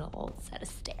a little old set of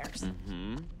stairs.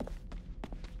 Mm-hmm.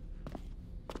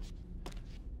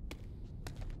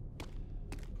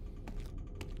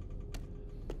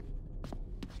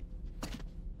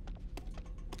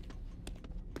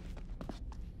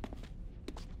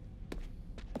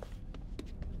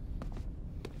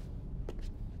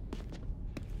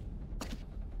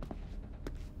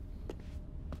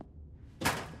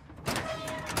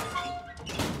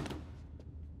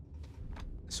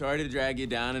 Sorry to drag you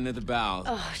down into the bowels.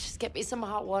 Oh, just get me some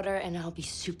hot water and I'll be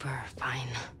super fine.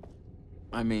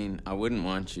 I mean, I wouldn't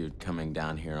want you coming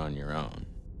down here on your own,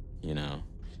 you know?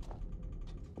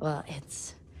 Well,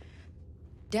 it's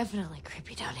definitely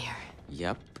creepy down here.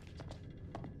 Yep.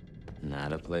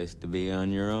 Not a place to be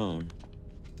on your own.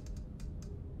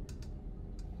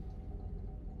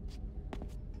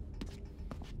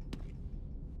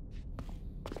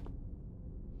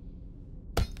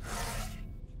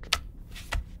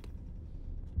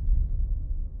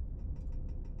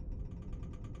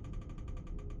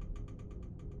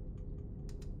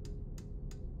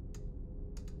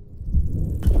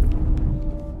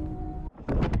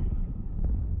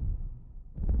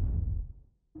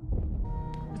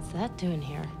 doing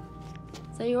here?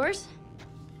 Is that yours?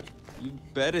 You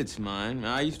bet it's mine.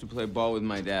 I used to play ball with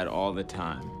my dad all the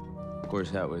time. Of course,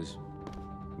 that was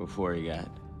before he got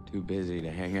too busy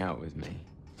to hang out with me.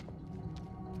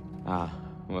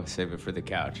 We'll save it for the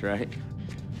couch, right?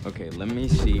 Okay, let me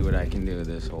see what I can do with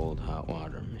this old hot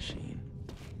water machine.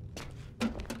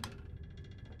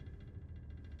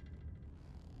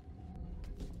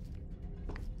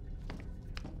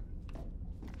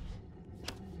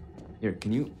 Here,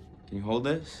 can you hold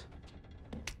this?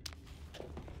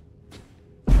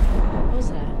 What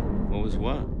was that? What was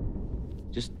what?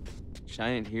 Just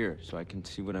shine it here so I can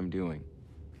see what I'm doing.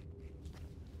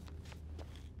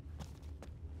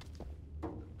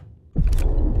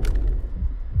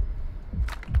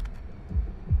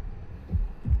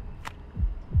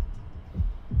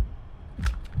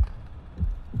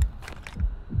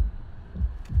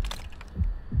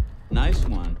 Nice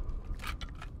one.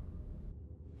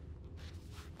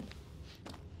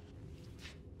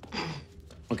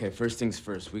 Okay, first things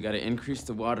first. We gotta increase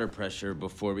the water pressure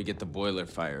before we get the boiler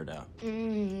fired up.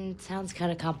 Sounds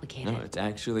kind of complicated. No, it's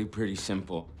actually pretty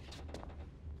simple.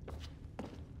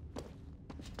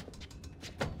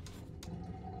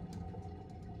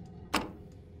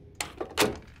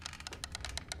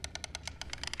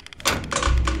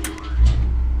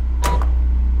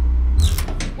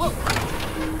 Whoa!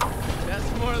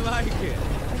 That's more like it.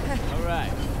 All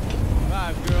right.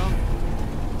 5, girl.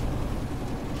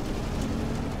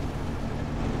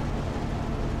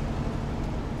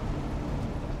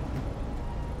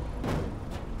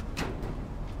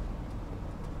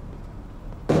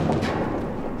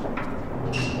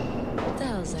 What the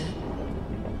hell is that?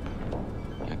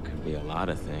 That could be a lot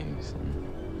of things.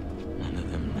 And none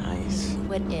of them nice.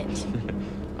 Quit it.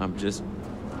 I'm just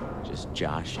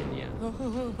joshing you.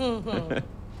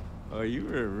 Oh, you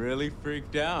were really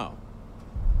freaked out.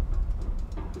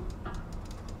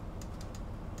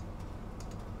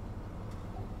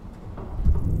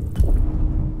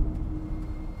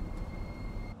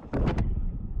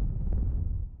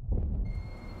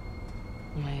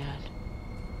 Oh my God.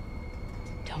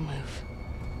 Don't move.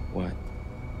 What?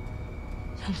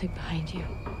 Something behind you.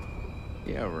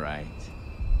 Yeah, right.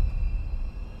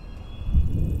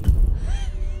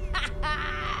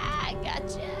 I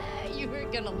gotcha. You were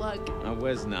gonna look. I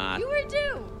was not. You were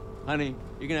too. Honey,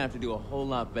 you're gonna have to do a whole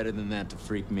lot better than that to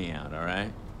freak me out, all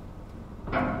right?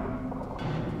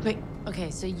 Wait, okay,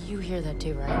 so you hear that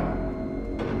too, right?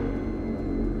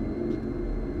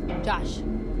 Josh,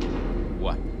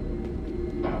 What?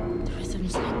 the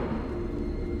rhythm's like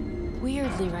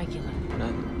weirdly regular.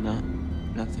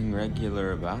 Nothing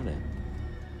regular about it.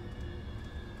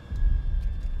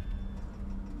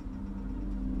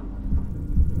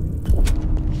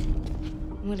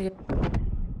 I'm gonna go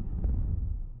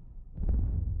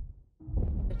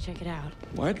check it out.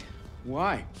 What?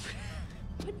 Why?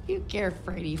 What do you care,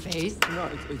 Freddy face? No,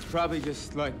 it's probably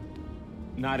just like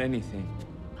not anything.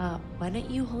 Why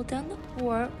don't you hold down the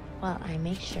fort while I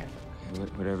make sure? Okay,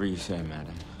 whatever you say,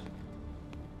 madam.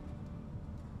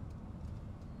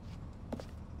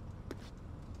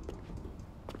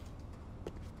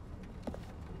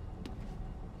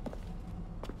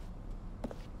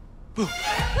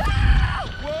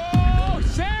 Whoa,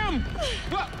 Sam!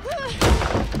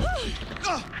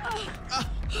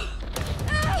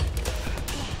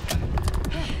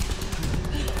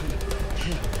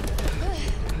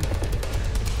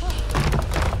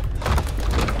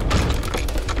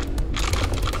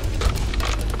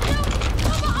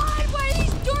 Why are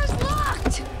these doors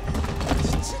locked?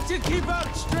 To keep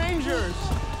out strangers.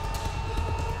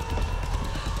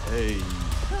 Hey.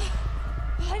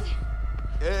 What?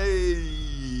 Hey.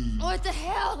 What the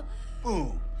hell?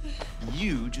 Boom.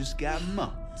 You just got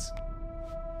mugged.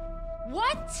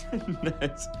 What?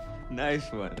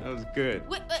 Nice one. That was good.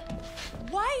 Wait,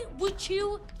 why would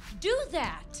you do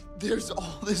that? There's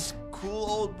all this cool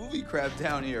old movie crap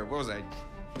down here. What was I?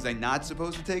 Was I not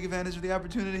supposed to take advantage of the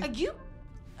opportunity?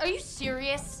 Are you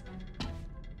serious?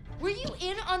 Were you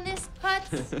in on this,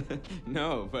 Putz?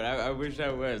 No, but I wish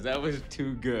I was. That was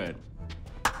too good.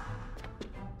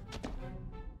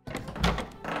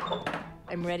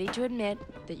 I'm ready to admit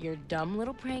that your dumb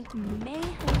little prank may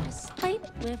have a slight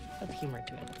whiff of humor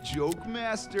to it. Joke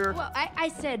master. Well, I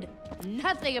said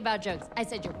nothing about jokes. I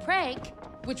said your prank,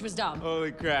 which was dumb.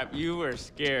 Holy crap, you were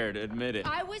scared. Admit it.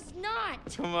 I was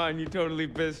not. Come on, you totally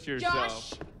pissed yourself.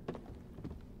 Josh!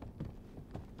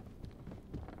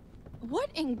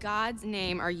 What in God's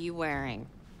name are you wearing?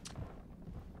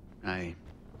 I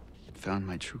found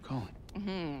my true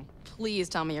calling. Please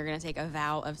tell me you're gonna take a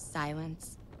vow of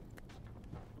silence.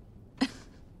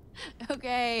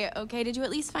 Okay, did you at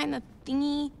least find the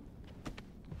thingy?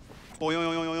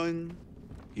 Boing.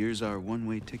 Here's our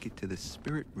one-way ticket to the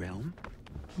spirit realm.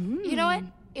 You know what?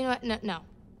 You know what? No.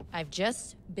 I've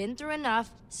just been through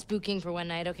enough spooking for one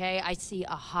night, okay? I see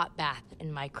a hot bath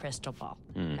in my crystal ball.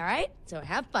 All right? So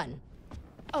have fun.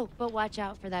 Oh, but watch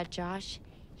out for that Josh.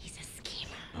 He's a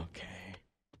schemer. Okay.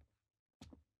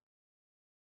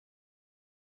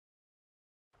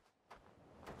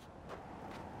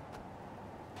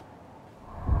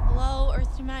 Hello,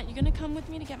 Earth to Matt. You gonna come with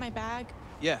me to get my bag?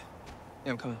 Yeah,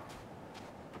 I'm coming.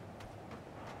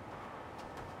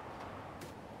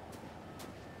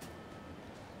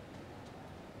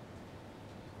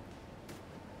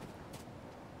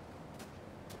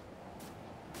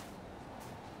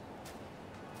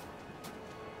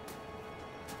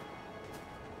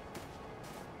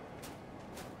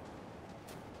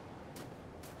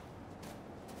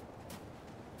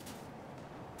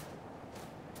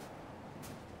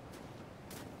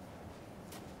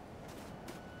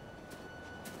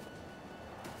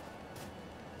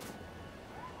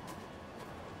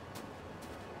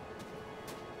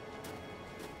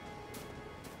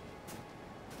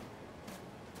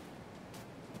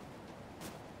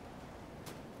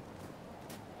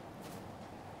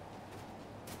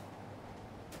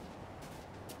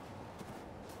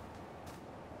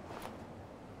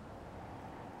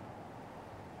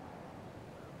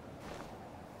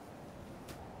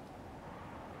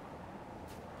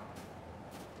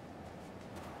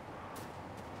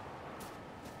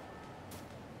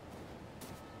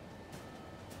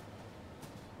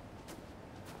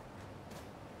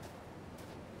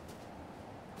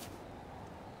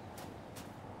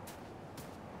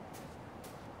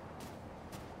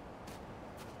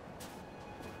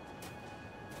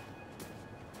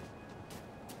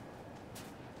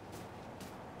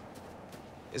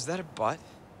 Is that a butt?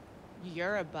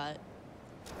 You're a butt.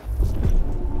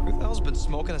 Who the hell's been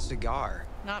smoking a cigar?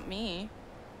 Not me.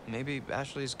 Maybe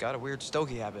Ashley's got a weird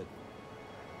stogie habit.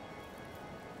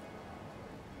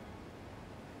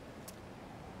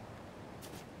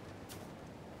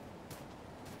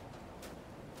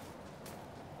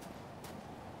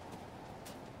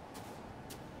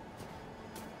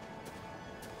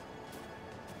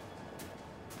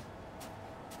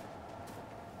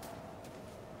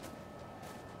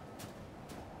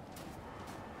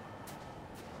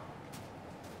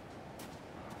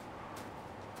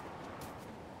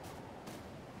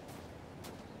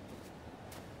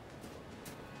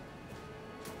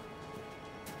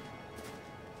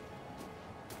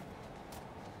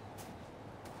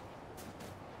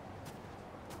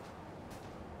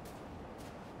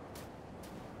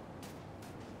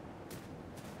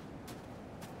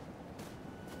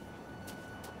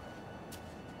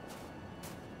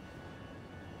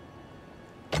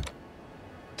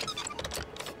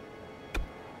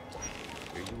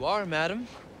 You are, madam.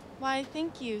 Why,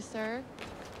 thank you, sir.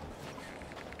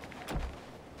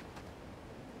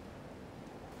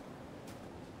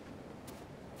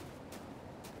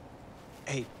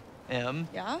 Hey, Em.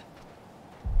 Yeah?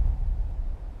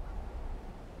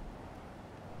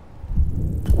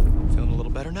 Feeling a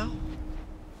little better now?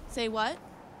 Say what?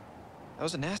 That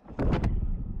was a nasty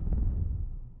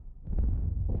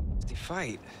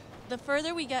fight. The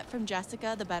further we get from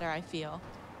Jessica, the better I feel.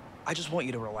 I just want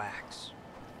you to relax.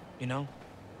 You know?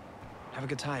 Have a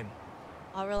good time.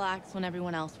 I'll relax when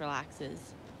everyone else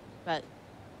relaxes. But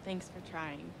thanks for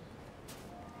trying.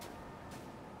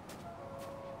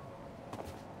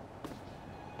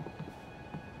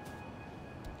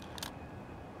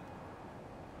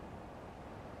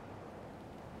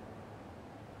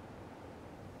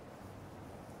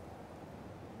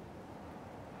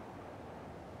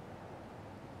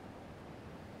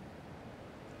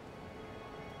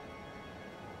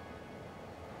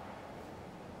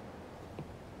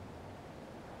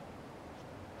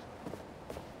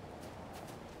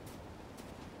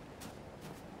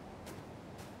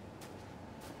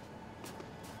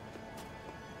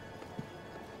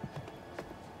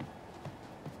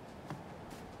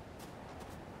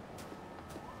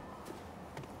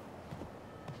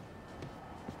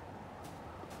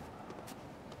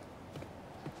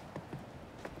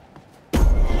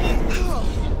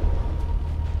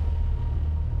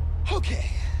 Okay.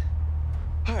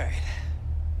 All right.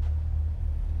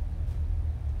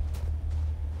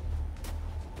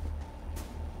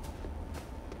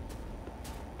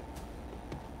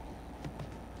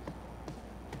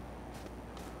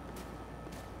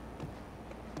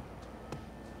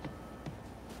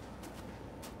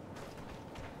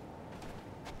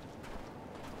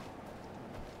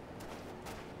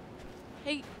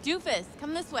 Hey, doofus,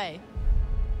 come this way.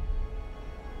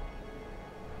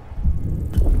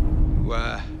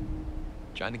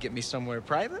 Trying to get me somewhere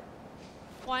private?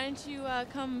 Why don't you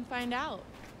come find out?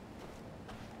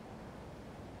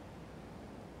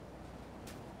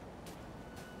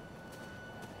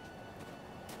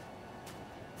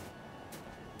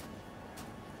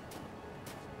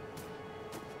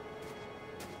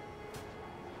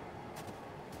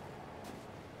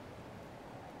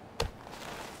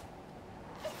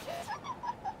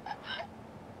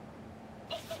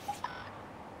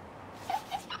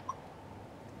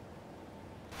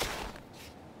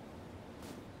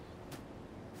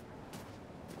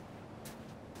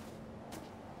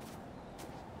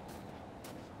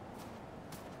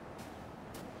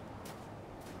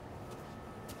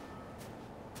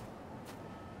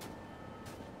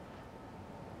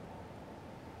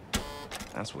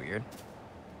 That's weird.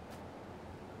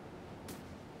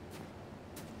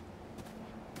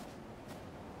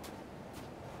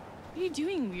 What are you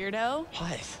doing, weirdo?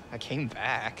 What? I came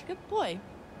back. Good boy.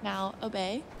 Now,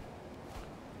 obey.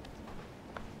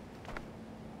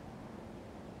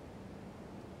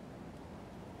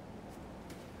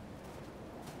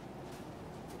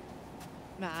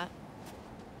 Matt.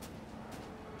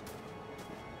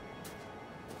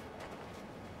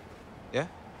 Yeah?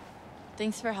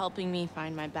 Thanks for helping me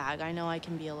find my bag. I know I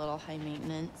can be a little high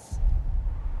maintenance.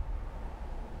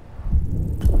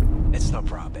 It's no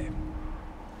problem, babe.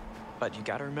 But you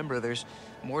gotta remember, there's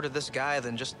more to this guy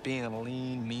than just being a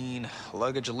lean, mean,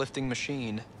 luggage-lifting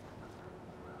machine.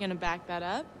 You gonna back that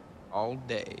up? All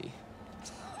day.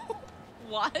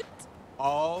 What?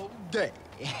 All day.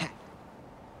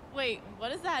 Wait,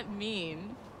 what does that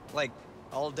mean? Like,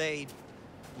 all day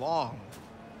long.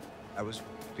 I was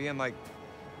being, like,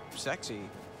 sexy.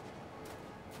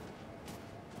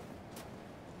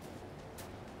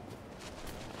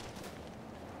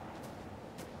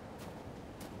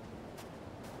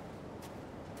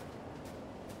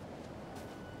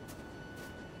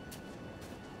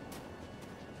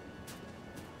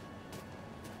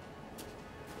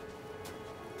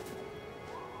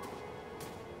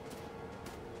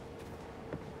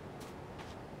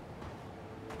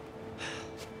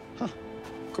 Huh.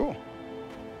 Cool.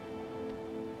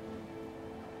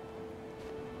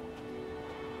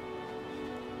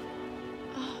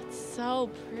 So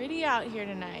pretty out here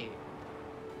tonight.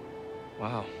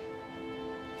 Wow.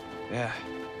 Yeah.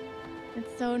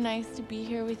 It's so nice to be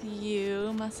here with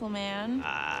you, muscle man.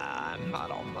 I'm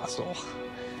not all muscle.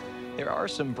 There are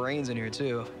some brains in here,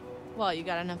 too. Well, you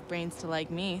got enough brains to like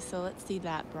me, so let's see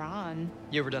that brawn.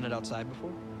 You ever done it outside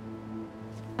before?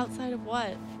 Outside of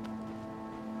what?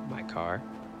 My car.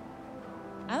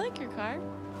 I like your car.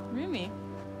 Roomy.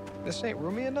 This ain't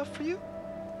roomy enough for you?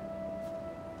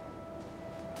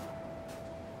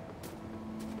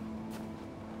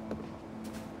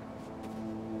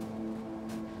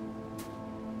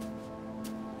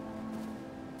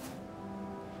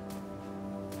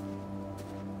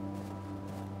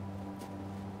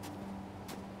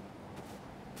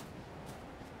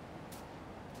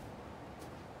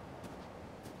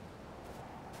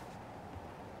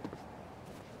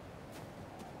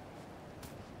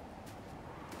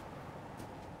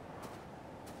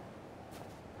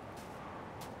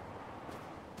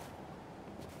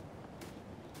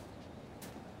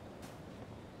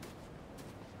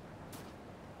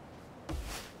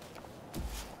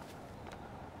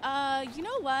 You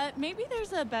know what? Maybe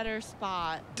there's a better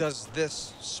spot. Does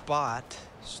this spot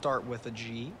start with a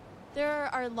G? There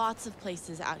are lots of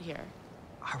places out here.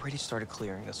 I already started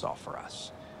clearing this off for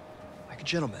us. Like a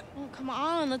gentleman. Oh, come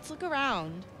on, let's look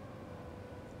around.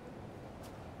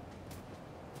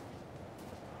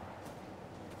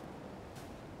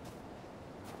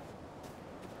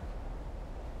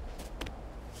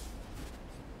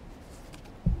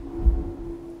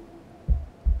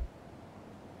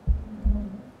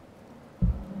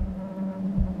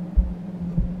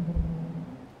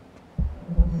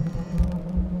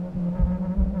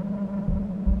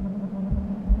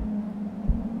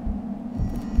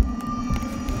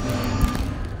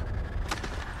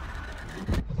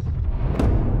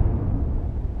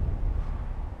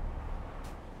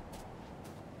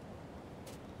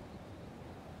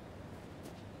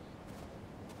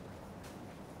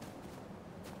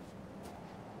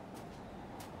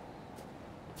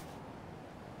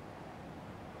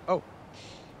 Oh.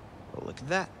 Well, look at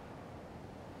that.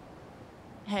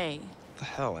 Hey, What the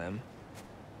hell, Em?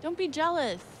 don't be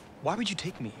jealous. Why would you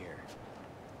take me here?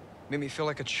 Made me feel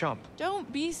like a chump. Don't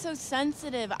be so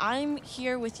sensitive. I'm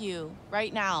here with you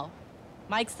right now.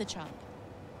 Mike's the chump.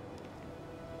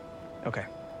 Okay,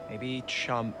 maybe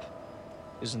chump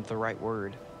isn't the right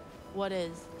word. What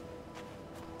is?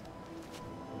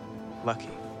 Lucky.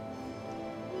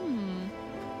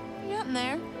 You got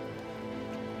Getting there.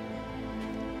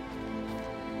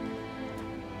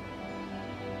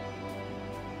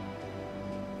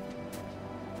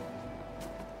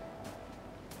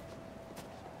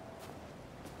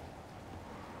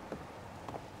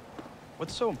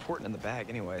 What's so important in the bag,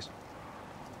 anyways?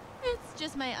 It's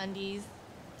just my undies.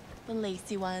 The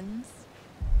lacy ones.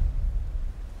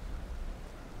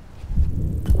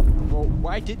 Well,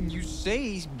 why didn't you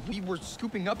say we were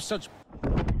scooping up such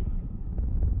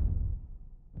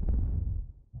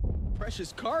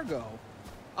precious cargo?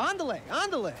 Andale,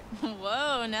 andale.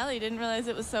 Whoa, Nelly, didn't realize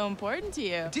it was so important to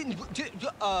you.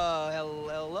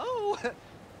 Hello?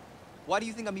 Why do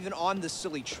you think I'm even on this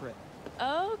silly trip?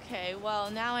 Okay, well,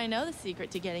 now I know the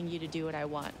secret to getting you to do what I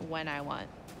want, when I want.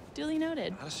 Duly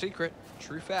noted. Not a secret,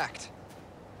 true fact.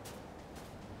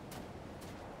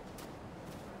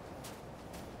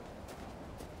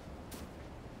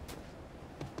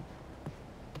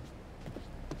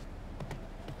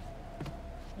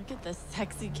 Look at the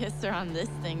sexy kisser on this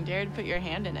thing. Dare to put your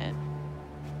hand in it.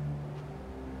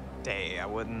 Hey, I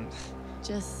wouldn't.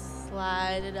 Just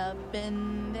slide it up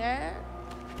in there.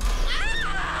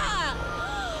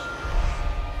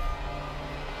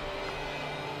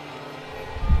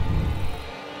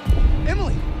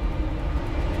 Emily!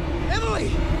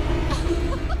 Emily!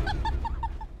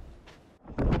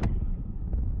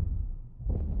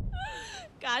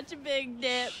 Gotcha, big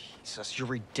dip. Jesus, you're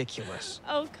ridiculous.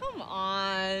 Oh, come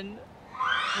on.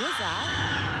 What was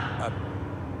that?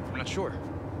 I'm not sure.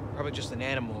 Probably just an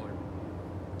animal or...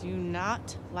 Do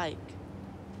not like.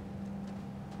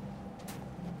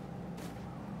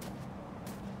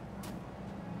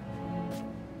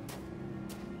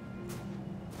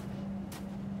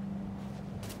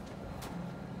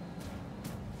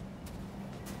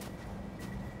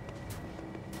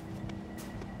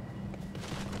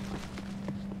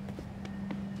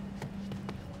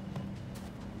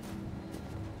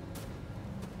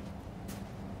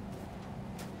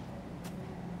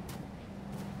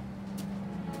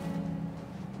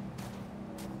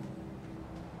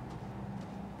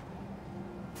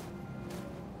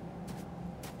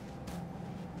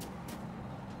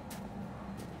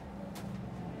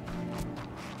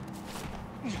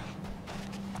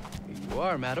 You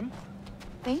are, madam.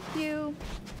 Thank you.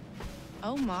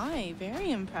 Oh my,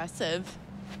 very impressive.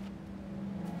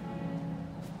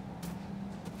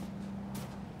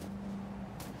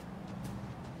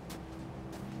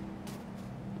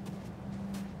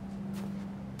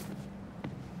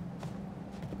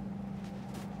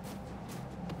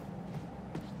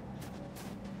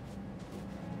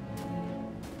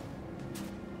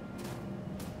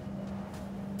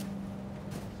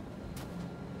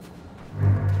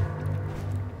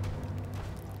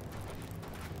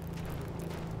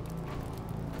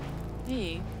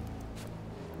 Hey,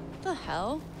 what the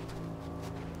hell?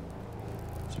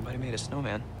 Somebody made a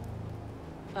snowman.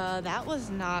 That was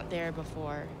not there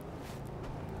before.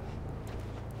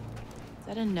 Is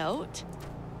that a note?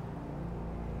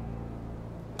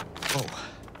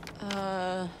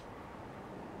 Oh.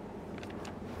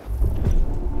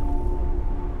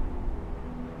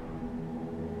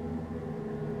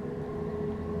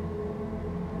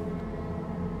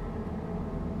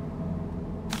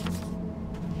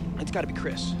 It's gotta be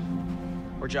Chris.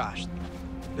 Or Josh.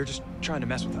 They're just trying to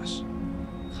mess with us.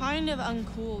 Kind of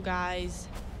uncool, guys.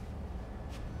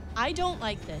 I don't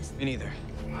like this. Me neither.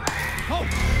 Oh!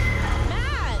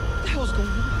 Matt! What the hell's going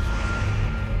on?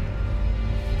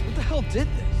 What the hell did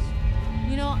this?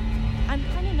 You know, I'm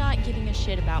kind of not giving a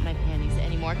shit about my panties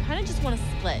anymore. Kind of just want to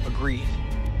split. Agreed.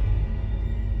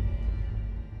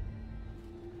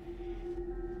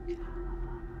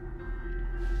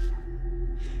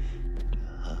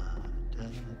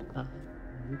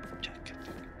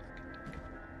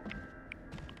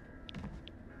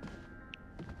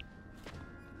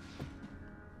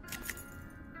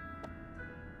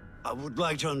 I would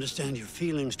like to understand your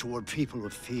feelings toward people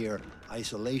with fear,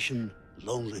 isolation,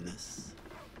 loneliness.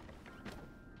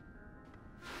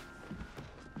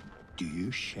 Do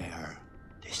you share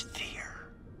this fear?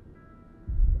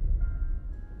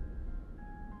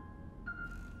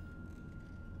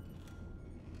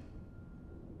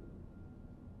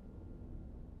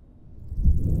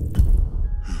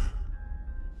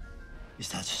 Is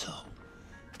that so?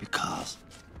 Because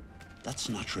that's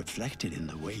not reflected in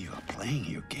the way you are playing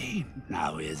your game,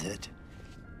 now is it?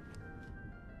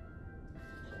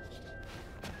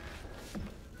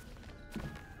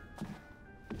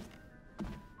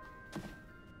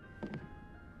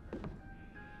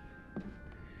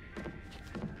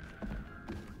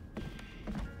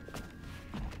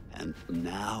 And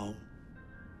now,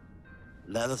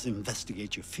 let us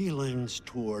investigate your feelings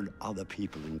toward other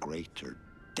people in greater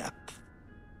depth.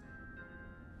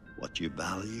 What you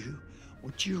value,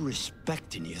 what you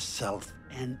respect in yourself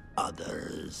and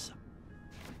others.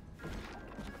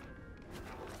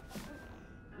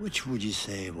 Which would you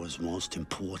say was most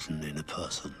important in a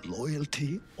person,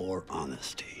 loyalty or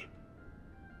honesty?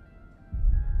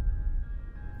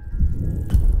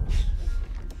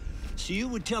 So you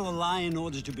would tell a lie in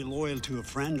order to be loyal to a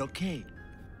friend, okay.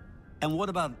 And what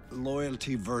about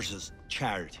loyalty versus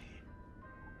charity?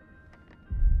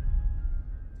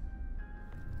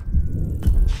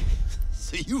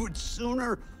 So you would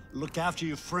sooner look after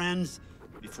your friends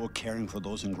before caring for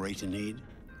those in greater need?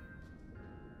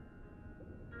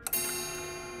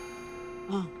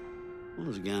 Oh,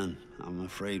 once again, I'm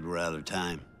afraid we're out of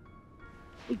time.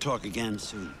 We'll talk again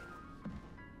soon.